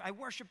on my life. I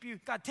worship you.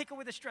 God, take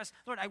away the stress.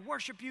 Lord, I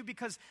worship you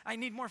because I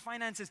need more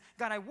finances.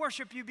 God, I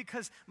worship you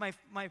because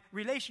my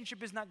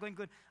relationship is not going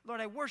good.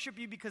 Lord, I worship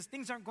you because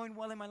things aren't going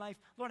well in my life.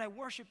 Lord, I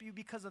worship you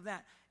because of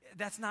that.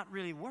 That's not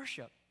really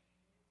worship,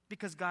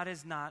 because God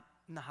is not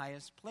in the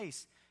highest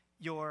place.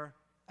 Your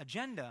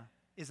agenda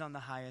is on the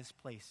highest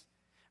place.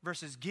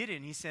 Versus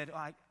Gideon, he said,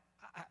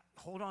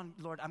 hold on,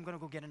 Lord, I'm going to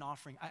go get an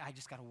offering. I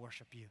just got to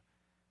worship you.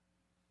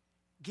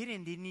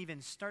 Gideon didn't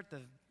even start the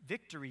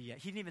victory yet.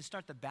 He didn't even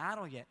start the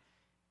battle yet.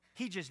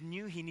 He just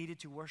knew he needed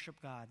to worship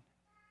God.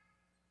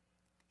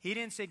 He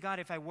didn't say, God,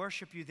 if I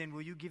worship you, then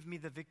will you give me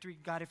the victory?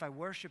 God, if I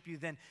worship you,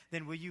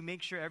 then will you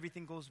make sure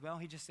everything goes well?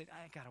 He just said,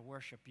 I got to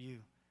worship you.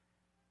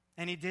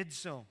 And he did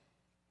so.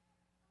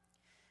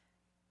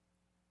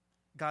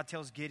 God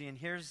tells Gideon,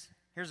 here's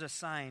a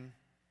sign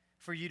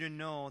for you to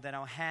know that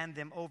I'll hand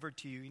them over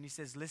to you. And he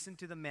says, listen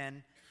to the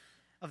men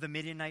of the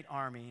Midianite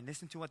army, and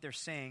listen to what they're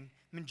saying.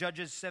 In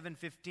Judges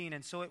 7:15,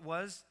 and so it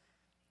was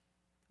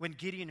when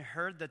Gideon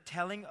heard the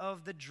telling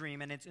of the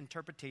dream and its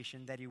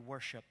interpretation that he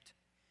worshiped.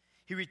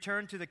 He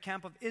returned to the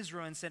camp of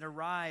Israel and said,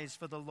 arise,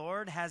 for the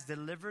Lord has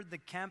delivered the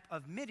camp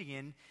of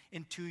Midian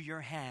into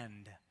your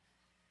hand.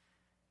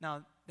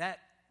 Now, that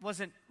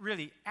wasn't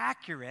really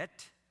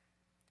accurate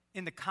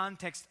in the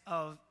context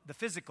of the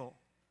physical,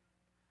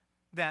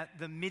 that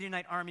the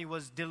Midianite army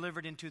was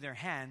delivered into their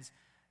hands.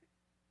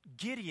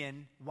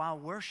 Gideon, while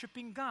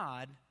worshiping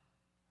God,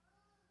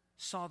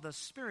 saw the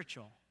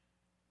spiritual.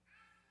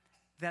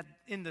 That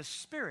in the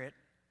spirit,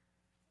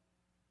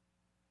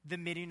 the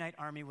Midianite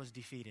army was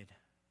defeated.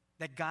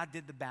 That God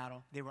did the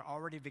battle. They were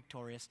already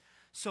victorious.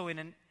 So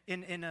in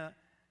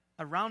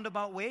a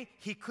roundabout way,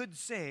 he could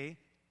say,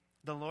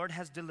 the Lord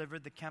has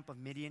delivered the camp of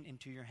Midian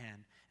into your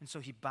hand. And so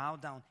he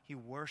bowed down. He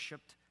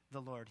worshiped the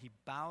Lord. He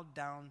bowed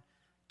down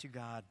to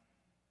God.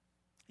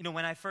 You know,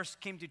 when I first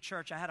came to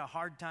church, I had a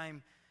hard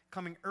time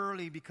coming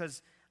early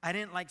because I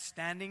didn't like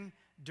standing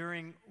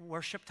during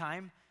worship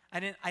time. I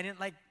didn't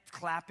like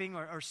clapping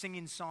or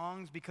singing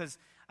songs because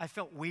I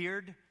felt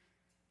weird.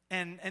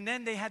 And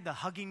then they had the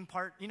hugging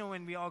part, you know,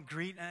 when we all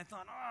greet. And I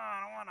thought,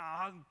 I don't want to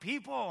hug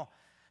people.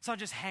 So I'll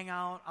just hang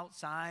out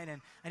outside,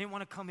 and I didn't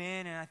want to come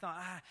in, and I thought,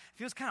 it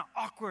feels kind of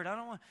awkward.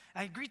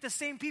 I greet the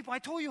same people. I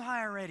told you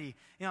hi already.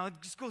 You know,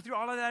 just go through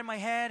all of that in my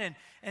head,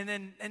 and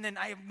then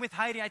with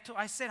Heidi,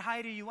 I said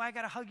hi to you. I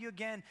got to hug you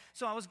again.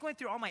 So I was going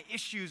through all my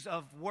issues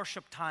of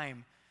worship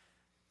time.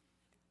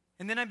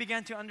 And then I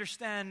began to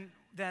understand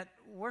that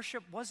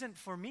worship wasn't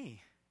for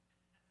me.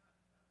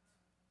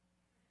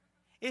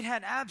 It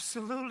had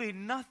absolutely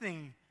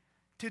nothing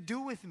to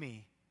do with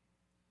me.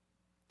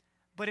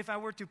 But if I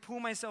were to pull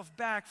myself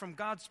back from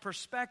God's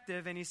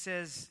perspective, and he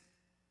says,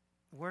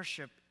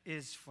 worship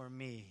is for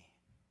me.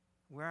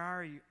 Where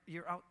are you?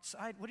 You're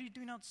outside. What are you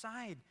doing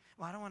outside?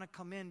 Well, I don't want to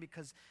come in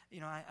because, you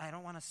know, I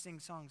don't want to sing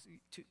songs.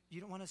 You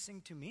don't want to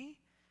sing to me?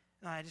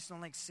 No, I just don't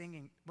like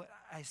singing. But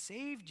I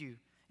saved you.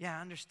 Yeah,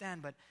 I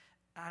understand, but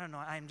I don't know.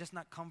 I'm just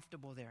not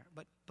comfortable there.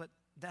 But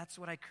that's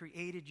what I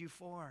created you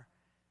for.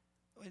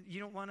 You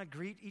don't want to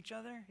greet each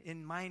other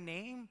in my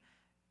name?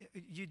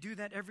 You do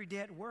that every day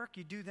at work.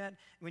 You do that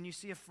when you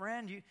see a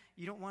friend.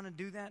 You don't want to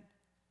do that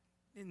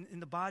in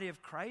the body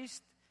of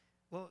Christ?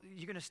 Well,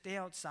 you're going to stay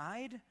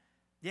outside?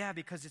 Yeah,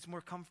 because it's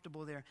more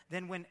comfortable there.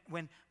 Then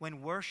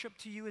when worship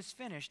to you is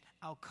finished,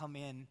 I'll come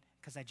in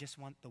because I just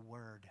want the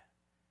word.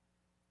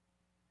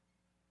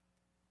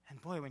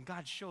 And boy, when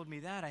God showed me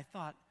that, I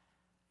thought,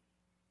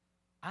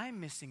 I'm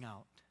missing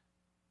out.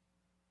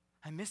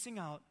 I'm missing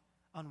out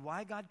on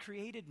why God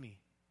created me.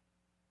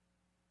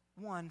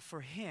 One,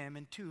 for him,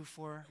 and two,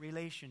 for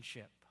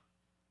relationship.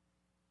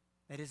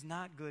 It is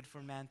not good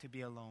for man to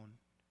be alone.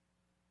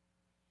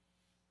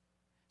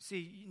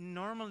 See,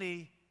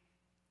 normally,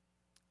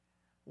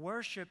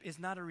 worship is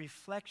not a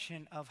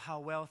reflection of how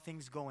well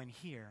things go in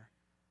here.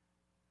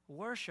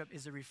 Worship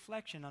is a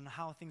reflection on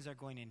how things are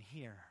going in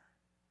here.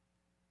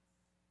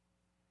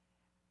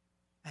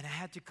 And I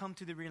had to come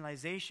to the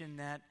realization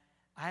that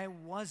I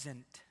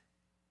wasn't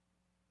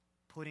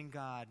putting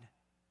God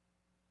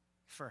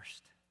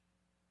first.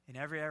 In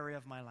every area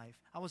of my life,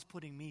 I was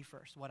putting me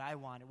first, what I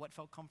wanted, what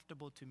felt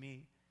comfortable to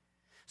me.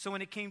 So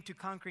when it came to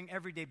conquering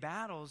everyday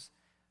battles,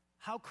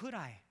 how could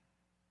I?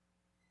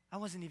 I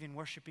wasn't even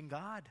worshiping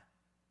God.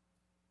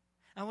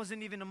 I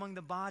wasn't even among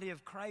the body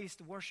of Christ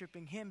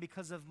worshiping him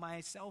because of my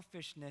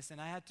selfishness. And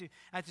I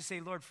had to say,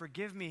 Lord,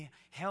 forgive me.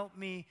 Help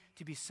me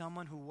to be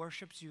someone who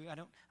worships you. I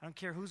don't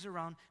care who's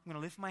around. I'm going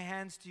to lift my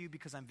hands to you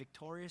because I'm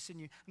victorious in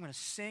you. I'm going to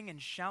sing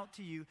and shout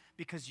to you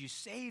because you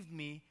saved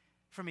me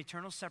from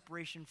eternal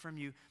separation from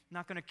you. I'm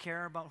not going to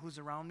care about who's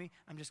around me.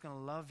 I'm just going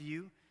to love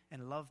you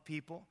and love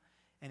people.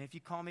 And if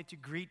you call me to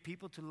greet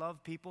people, to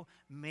love people,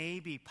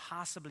 maybe,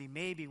 possibly,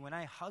 maybe when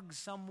I hug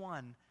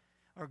someone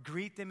or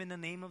greet them in the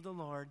name of the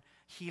Lord,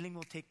 healing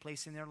will take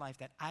place in their life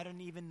that I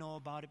don't even know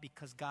about it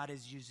because God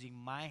is using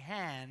my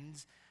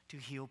hands to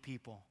heal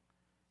people.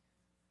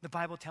 The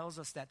Bible tells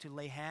us that to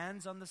lay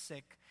hands on the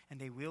sick and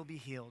they will be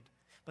healed.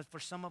 But for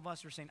some of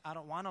us, we're saying, I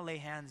don't want to lay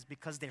hands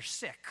because they're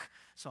sick.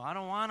 So I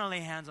don't want to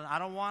lay hands on them. I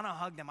don't want to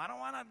hug them. I don't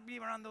want to be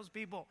around those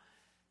people.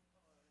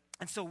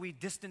 And so we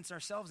distance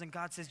ourselves, and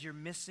God says, you're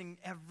missing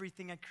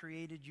everything I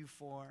created you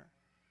for.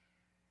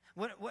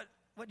 What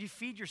you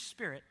feed your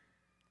spirit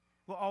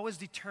will always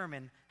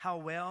determine how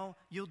well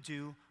you'll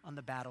do on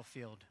the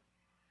battlefield.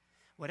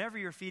 Whatever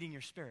you're feeding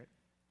your spirit,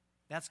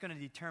 that's going to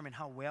determine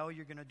how well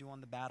you're going to do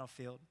on the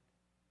battlefield,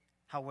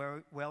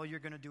 how well you're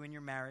going to do in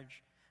your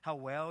marriage, how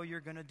well you're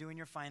going to do in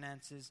your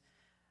finances,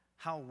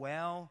 how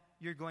well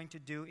you're going to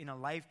do in a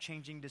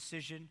life-changing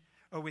decision,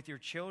 or with your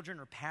children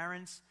or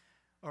parents,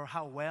 or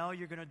how well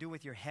you're going to do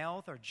with your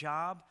health or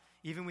job,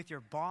 even with your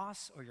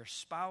boss or your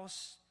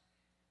spouse,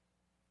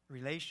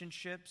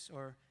 relationships,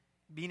 or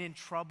being in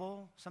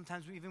trouble,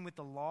 sometimes even with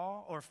the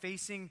law, or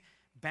facing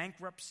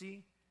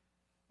bankruptcy,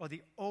 or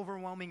the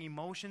overwhelming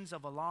emotions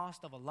of a loss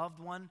of a loved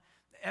one.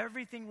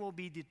 Everything will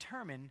be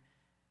determined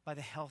by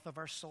the health of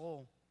our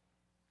soul.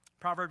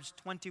 Proverbs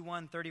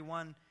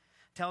 21:31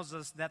 tells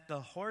us that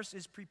the horse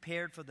is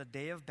prepared for the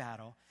day of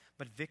battle,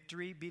 but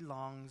victory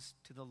belongs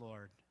to the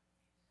Lord.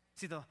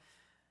 See, the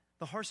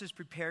horse is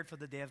prepared for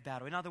the day of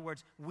battle. In other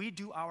words, we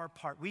do our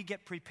part. We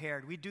get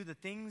prepared. We do the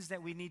things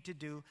that we need to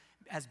do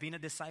as being a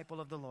disciple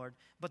of the Lord.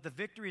 But the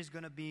victory is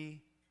going to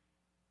be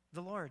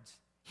the Lord's.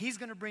 He's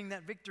going to bring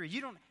that victory.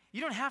 You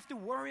don't have to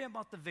worry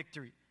about the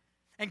victory.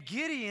 And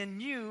Gideon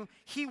knew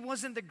he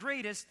wasn't the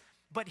greatest,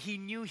 but he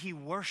knew he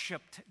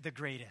worshiped the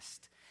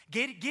greatest.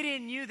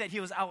 Gideon knew that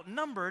he was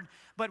outnumbered,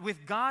 but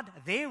with God,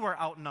 they were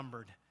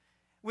outnumbered.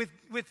 With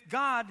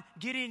God,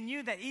 Gideon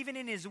knew that even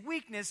in his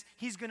weakness,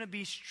 he's going to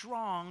be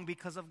strong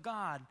because of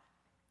God.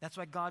 That's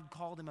why God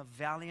called him a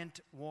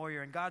valiant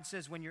warrior. And God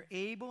says, when you're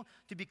able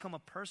to become a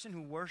person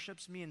who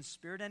worships me in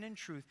spirit and in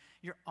truth,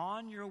 you're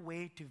on your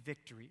way to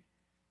victory.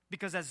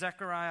 Because as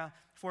Zechariah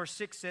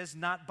 4:6 says,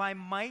 not by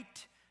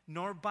might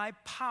nor by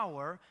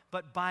power,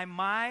 but by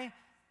my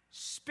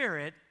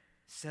spirit,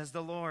 says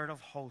the Lord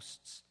of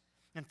hosts.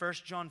 And 1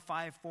 John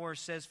 5:4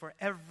 says, for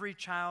every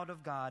child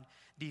of God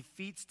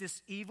defeats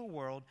this evil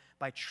world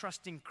by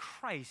trusting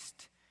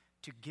Christ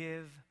to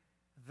give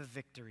the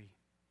victory.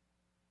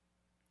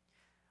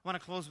 I want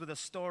to close with a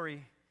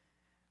story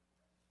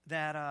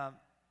that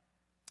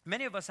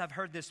many of us have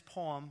heard this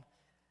poem,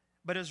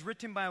 but it was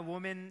written by a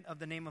woman of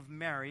the name of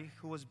Mary,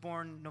 who was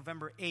born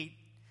November 8,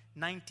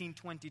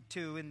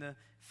 1922, in the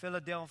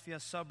Philadelphia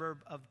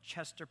suburb of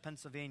Chester,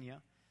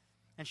 Pennsylvania.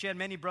 And she had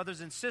many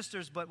brothers and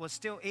sisters, but was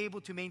still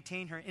able to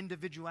maintain her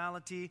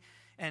individuality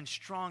and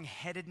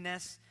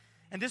strong-headedness.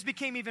 And this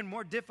became even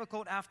more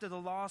difficult after the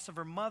loss of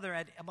her mother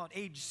at about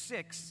age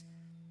 6,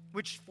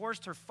 which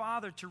forced her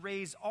father to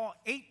raise all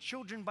 8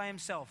 children by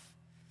himself.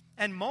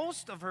 And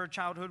most of her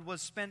childhood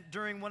was spent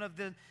during one of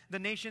the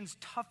nation's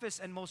toughest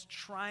and most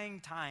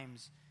trying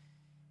times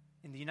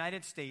in the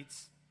United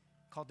States,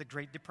 called the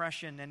Great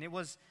Depression. And it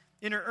was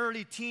in her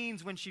early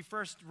teens when she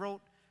first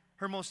wrote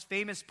her most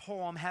famous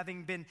poem,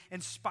 having been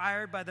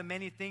inspired by the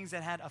many things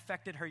that had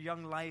affected her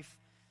young life.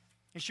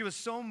 And she was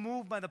so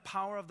moved by the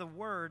power of the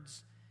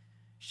words,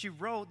 she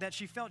wrote that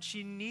she felt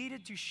she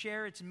needed to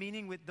share its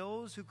meaning with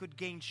those who could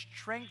gain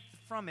strength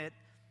from it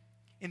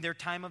in their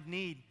time of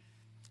need.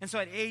 And so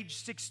at age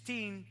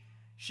 16,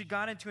 she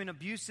got into an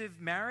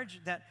abusive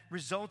marriage that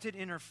resulted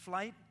in her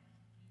flight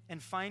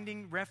and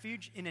finding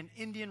refuge in an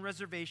Indian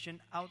reservation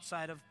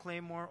outside of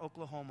Claymore,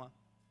 Oklahoma.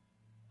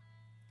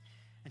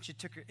 And she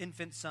took her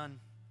infant son.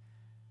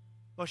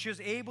 Well, she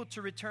was able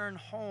to return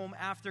home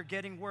after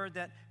getting word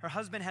that her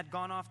husband had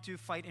gone off to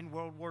fight in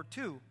World War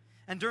II.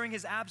 And during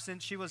his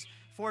absence, she was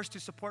forced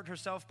to support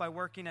herself by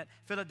working at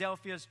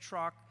Philadelphia's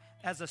Troc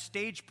as a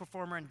stage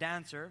performer and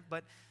dancer.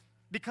 But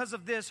because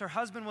of this, her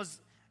husband was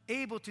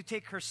able to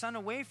take her son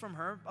away from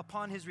her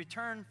upon his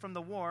return from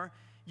the war,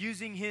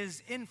 using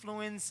his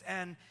influence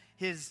and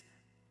his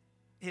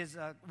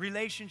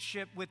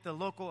relationship with the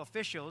local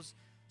officials.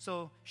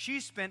 So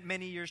she spent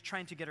many years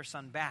trying to get her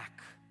son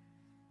back.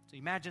 So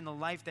imagine the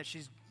life that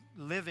she's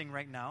living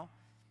right now.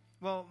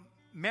 Well,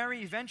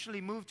 Mary eventually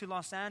moved to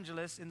Los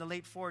Angeles in the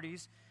late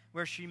 40s,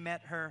 where she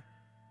met her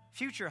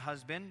future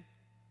husband,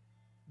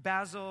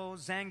 Basil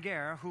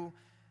Zanguer, who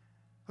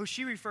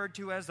she referred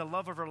to as the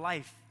love of her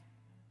life.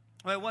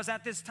 Well, it was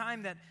at this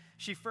time that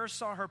she first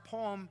saw her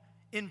poem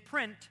in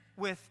print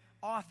with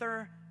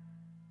author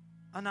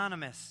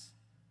anonymous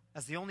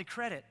as the only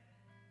credit.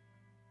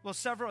 Well,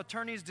 several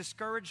attorneys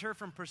discouraged her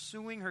from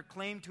pursuing her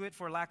claim to it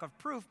for lack of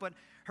proof, but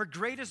her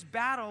greatest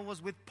battle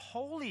was with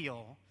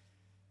polio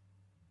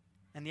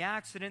and the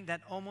accident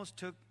that almost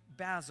took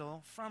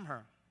Basil from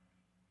her.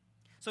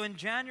 So in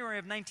January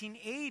of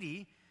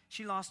 1980,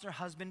 she lost her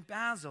husband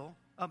Basil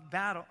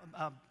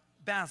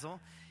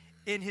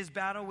in his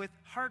battle with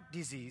heart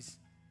disease.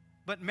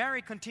 But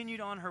Mary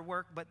continued on her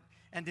work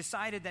and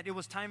decided that it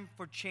was time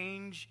for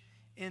change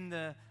in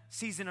the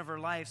season of her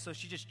life. So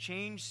she just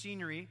changed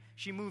scenery.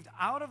 She moved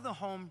out of the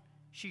home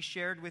she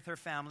shared with her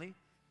family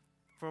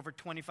for over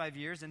 25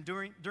 years. And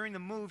during the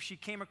move, she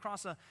came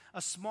across a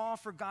small,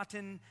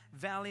 forgotten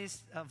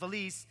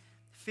valise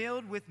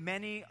filled with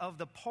many of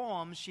the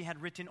poems she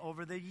had written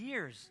over the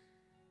years.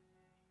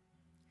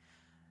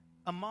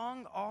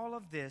 Among all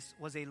of this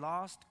was a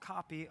lost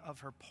copy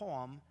of her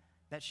poem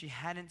that she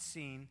hadn't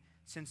seen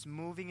since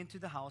moving into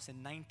the house in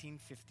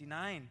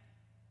 1959.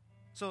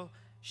 So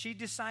she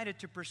decided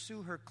to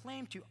pursue her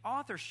claim to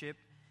authorship,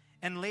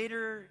 and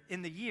later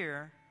in the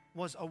year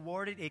was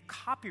awarded a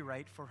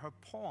copyright for her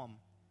poem.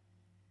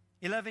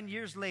 11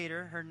 years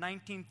later, her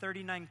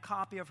 1939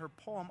 copy of her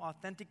poem,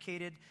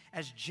 authenticated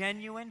as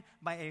genuine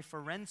by a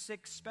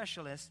forensic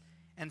specialist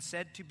and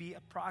said to be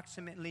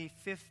approximately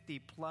 50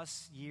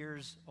 plus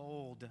years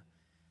old.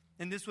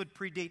 And this would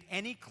predate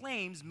any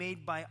claims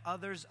made by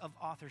others of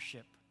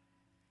authorship.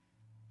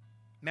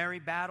 Mary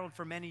battled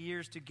for many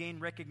years to gain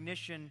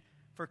recognition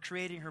for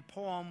creating her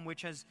poem,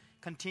 which has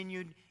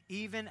continued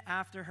even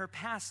after her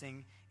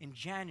passing in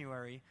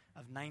January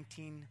of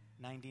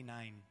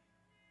 1999.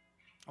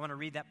 I want to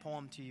read that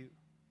poem to you.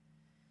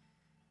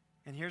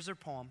 And here's her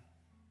poem.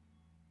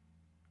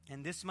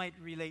 And this might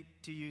relate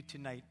to you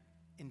tonight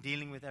in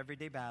dealing with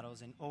everyday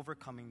battles and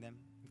overcoming them,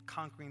 and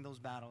conquering those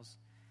battles.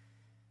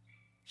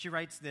 She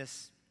writes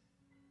this: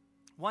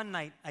 "One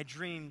night I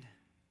dreamed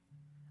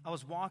I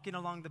was walking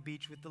along the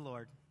beach with the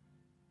Lord.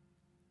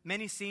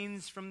 Many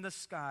scenes from the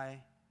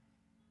sky,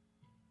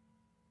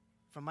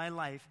 from my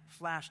life,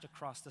 flashed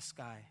across the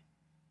sky.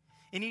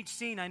 In each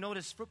scene, I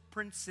noticed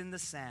footprints in the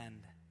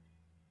sand.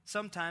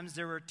 Sometimes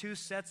there were 2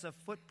 sets of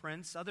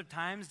footprints. Other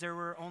times there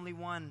were only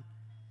 1.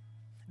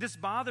 This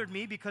bothered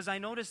me because I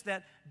noticed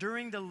that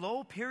during the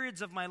low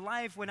periods of my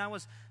life when I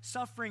was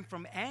suffering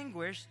from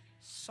anguish,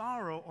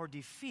 sorrow, or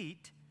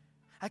defeat,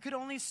 I could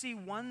only see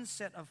 1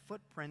 set of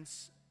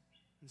footprints.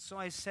 And so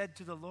I said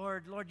to the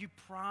Lord, Lord, you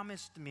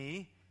promised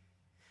me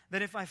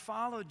that if I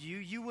followed you,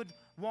 you would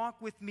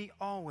walk with me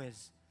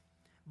always.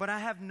 But I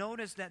have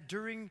noticed that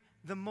during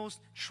the most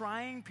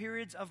trying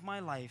periods of my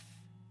life,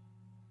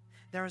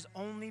 there has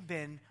only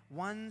been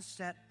 1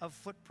 set of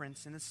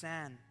footprints in the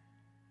sand.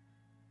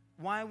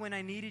 Why, when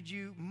I needed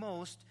you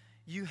most,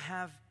 you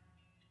have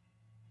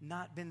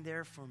not been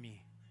there for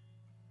me?"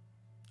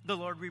 The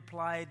Lord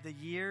replied, "The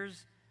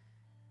years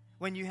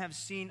when you have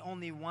seen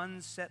only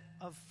 1 set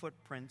of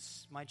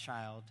footprints, my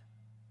child,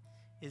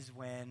 is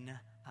when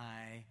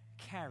I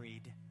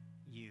carried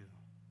you."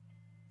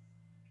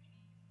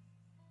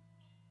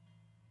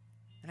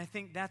 And I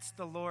think that's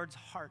the Lord's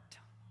heart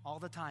all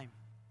the time.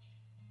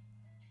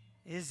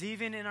 Is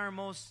even in our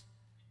most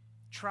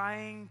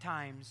trying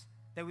times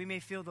that we may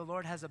feel the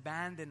Lord has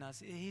abandoned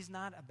us. He's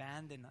not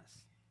abandoned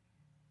us.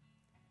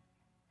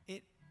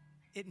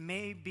 It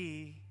may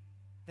be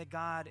that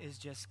God is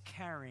just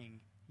carrying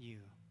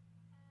you,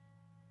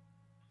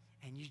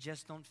 and you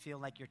just don't feel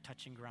like you're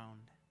touching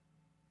ground.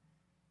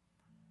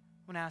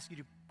 I want to ask you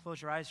to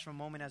close your eyes for a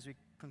moment as we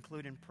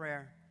conclude in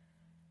prayer.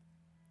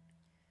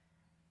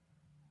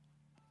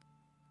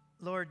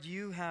 Lord,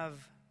 you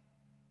have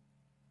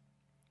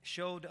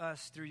showed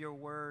us through your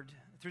word,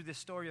 through the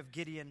story of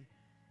Gideon,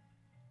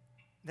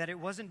 that it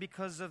wasn't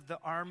because of the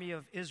army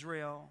of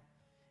Israel,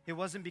 it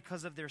wasn't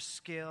because of their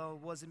skill,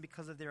 it wasn't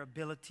because of their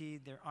ability,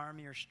 their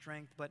army or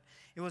strength, but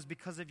it was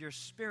because of your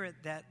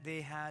Spirit that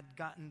they had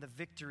gotten the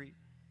victory.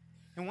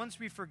 And once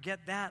we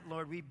forget that,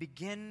 Lord, we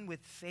begin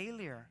with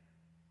failure.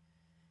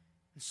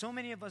 And so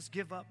many of us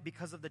give up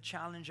because of the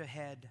challenge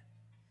ahead.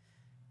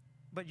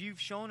 But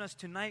you've shown us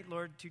tonight,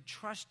 Lord, to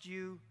trust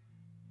you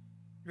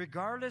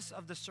regardless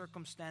of the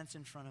circumstance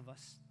in front of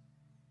us.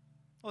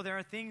 Oh, there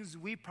are things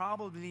we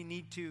probably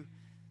need to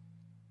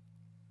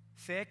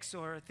fix,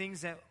 or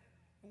things that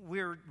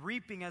we're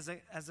reaping as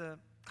a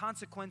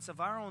consequence of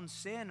our own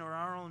sin or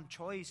our own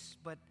choice.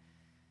 But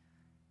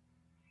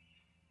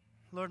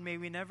Lord, may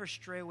we never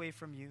stray away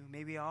from you.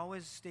 May we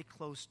always stay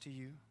close to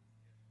you.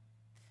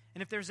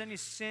 And if there's any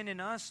sin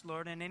in us,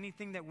 Lord, and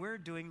anything that we're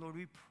doing, Lord,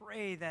 we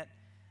pray that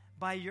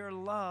by your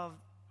love,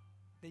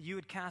 that you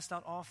would cast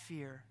out all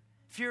fear.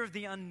 Fear of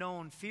the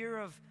unknown, fear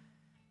of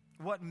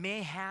what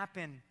may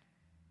happen,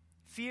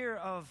 fear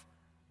of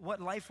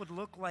what life would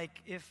look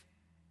like if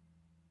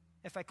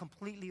I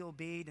completely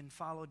obeyed and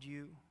followed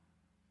you.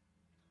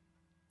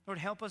 Lord,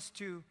 help us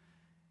to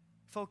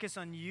focus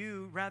on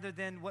you rather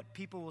than what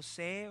people will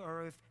say,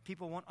 or if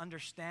people won't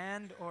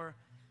understand, or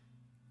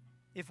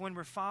if when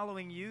we're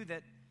following you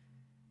that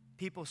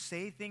people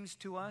say things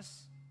to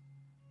us.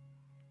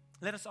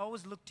 Let us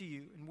always look to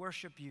you and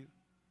worship you.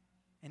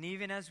 And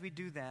even as we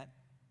do that,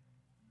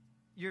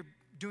 you're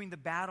doing the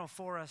battle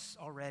for us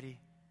already.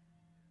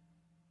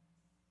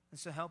 And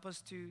so help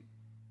us to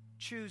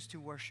choose to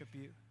worship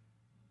you,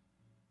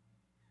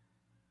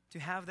 to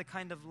have the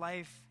kind of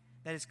life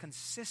that is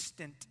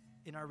consistent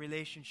in our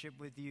relationship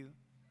with you,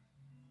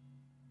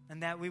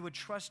 and that we would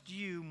trust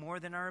you more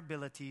than our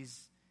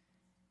abilities,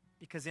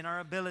 because in our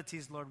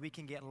abilities, Lord, we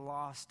can get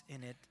lost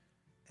in it,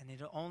 and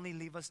it'll only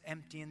leave us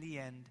empty in the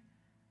end.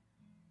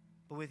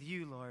 But with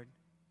you, Lord,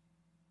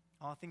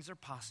 all things are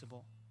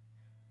possible,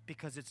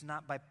 because it's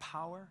not by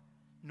power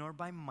nor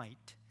by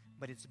might,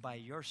 but it's by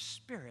your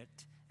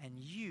Spirit, and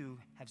you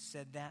have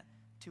said that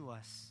to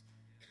us.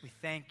 We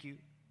thank you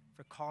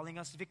for calling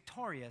us victorious.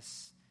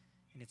 victorious,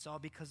 and it's all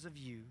because of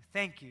you.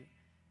 Thank you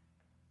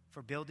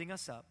for building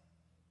us up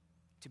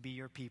to be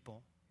your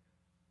people.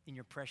 In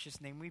your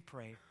precious name we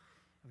pray.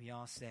 We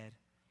all said,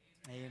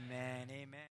 amen, amen.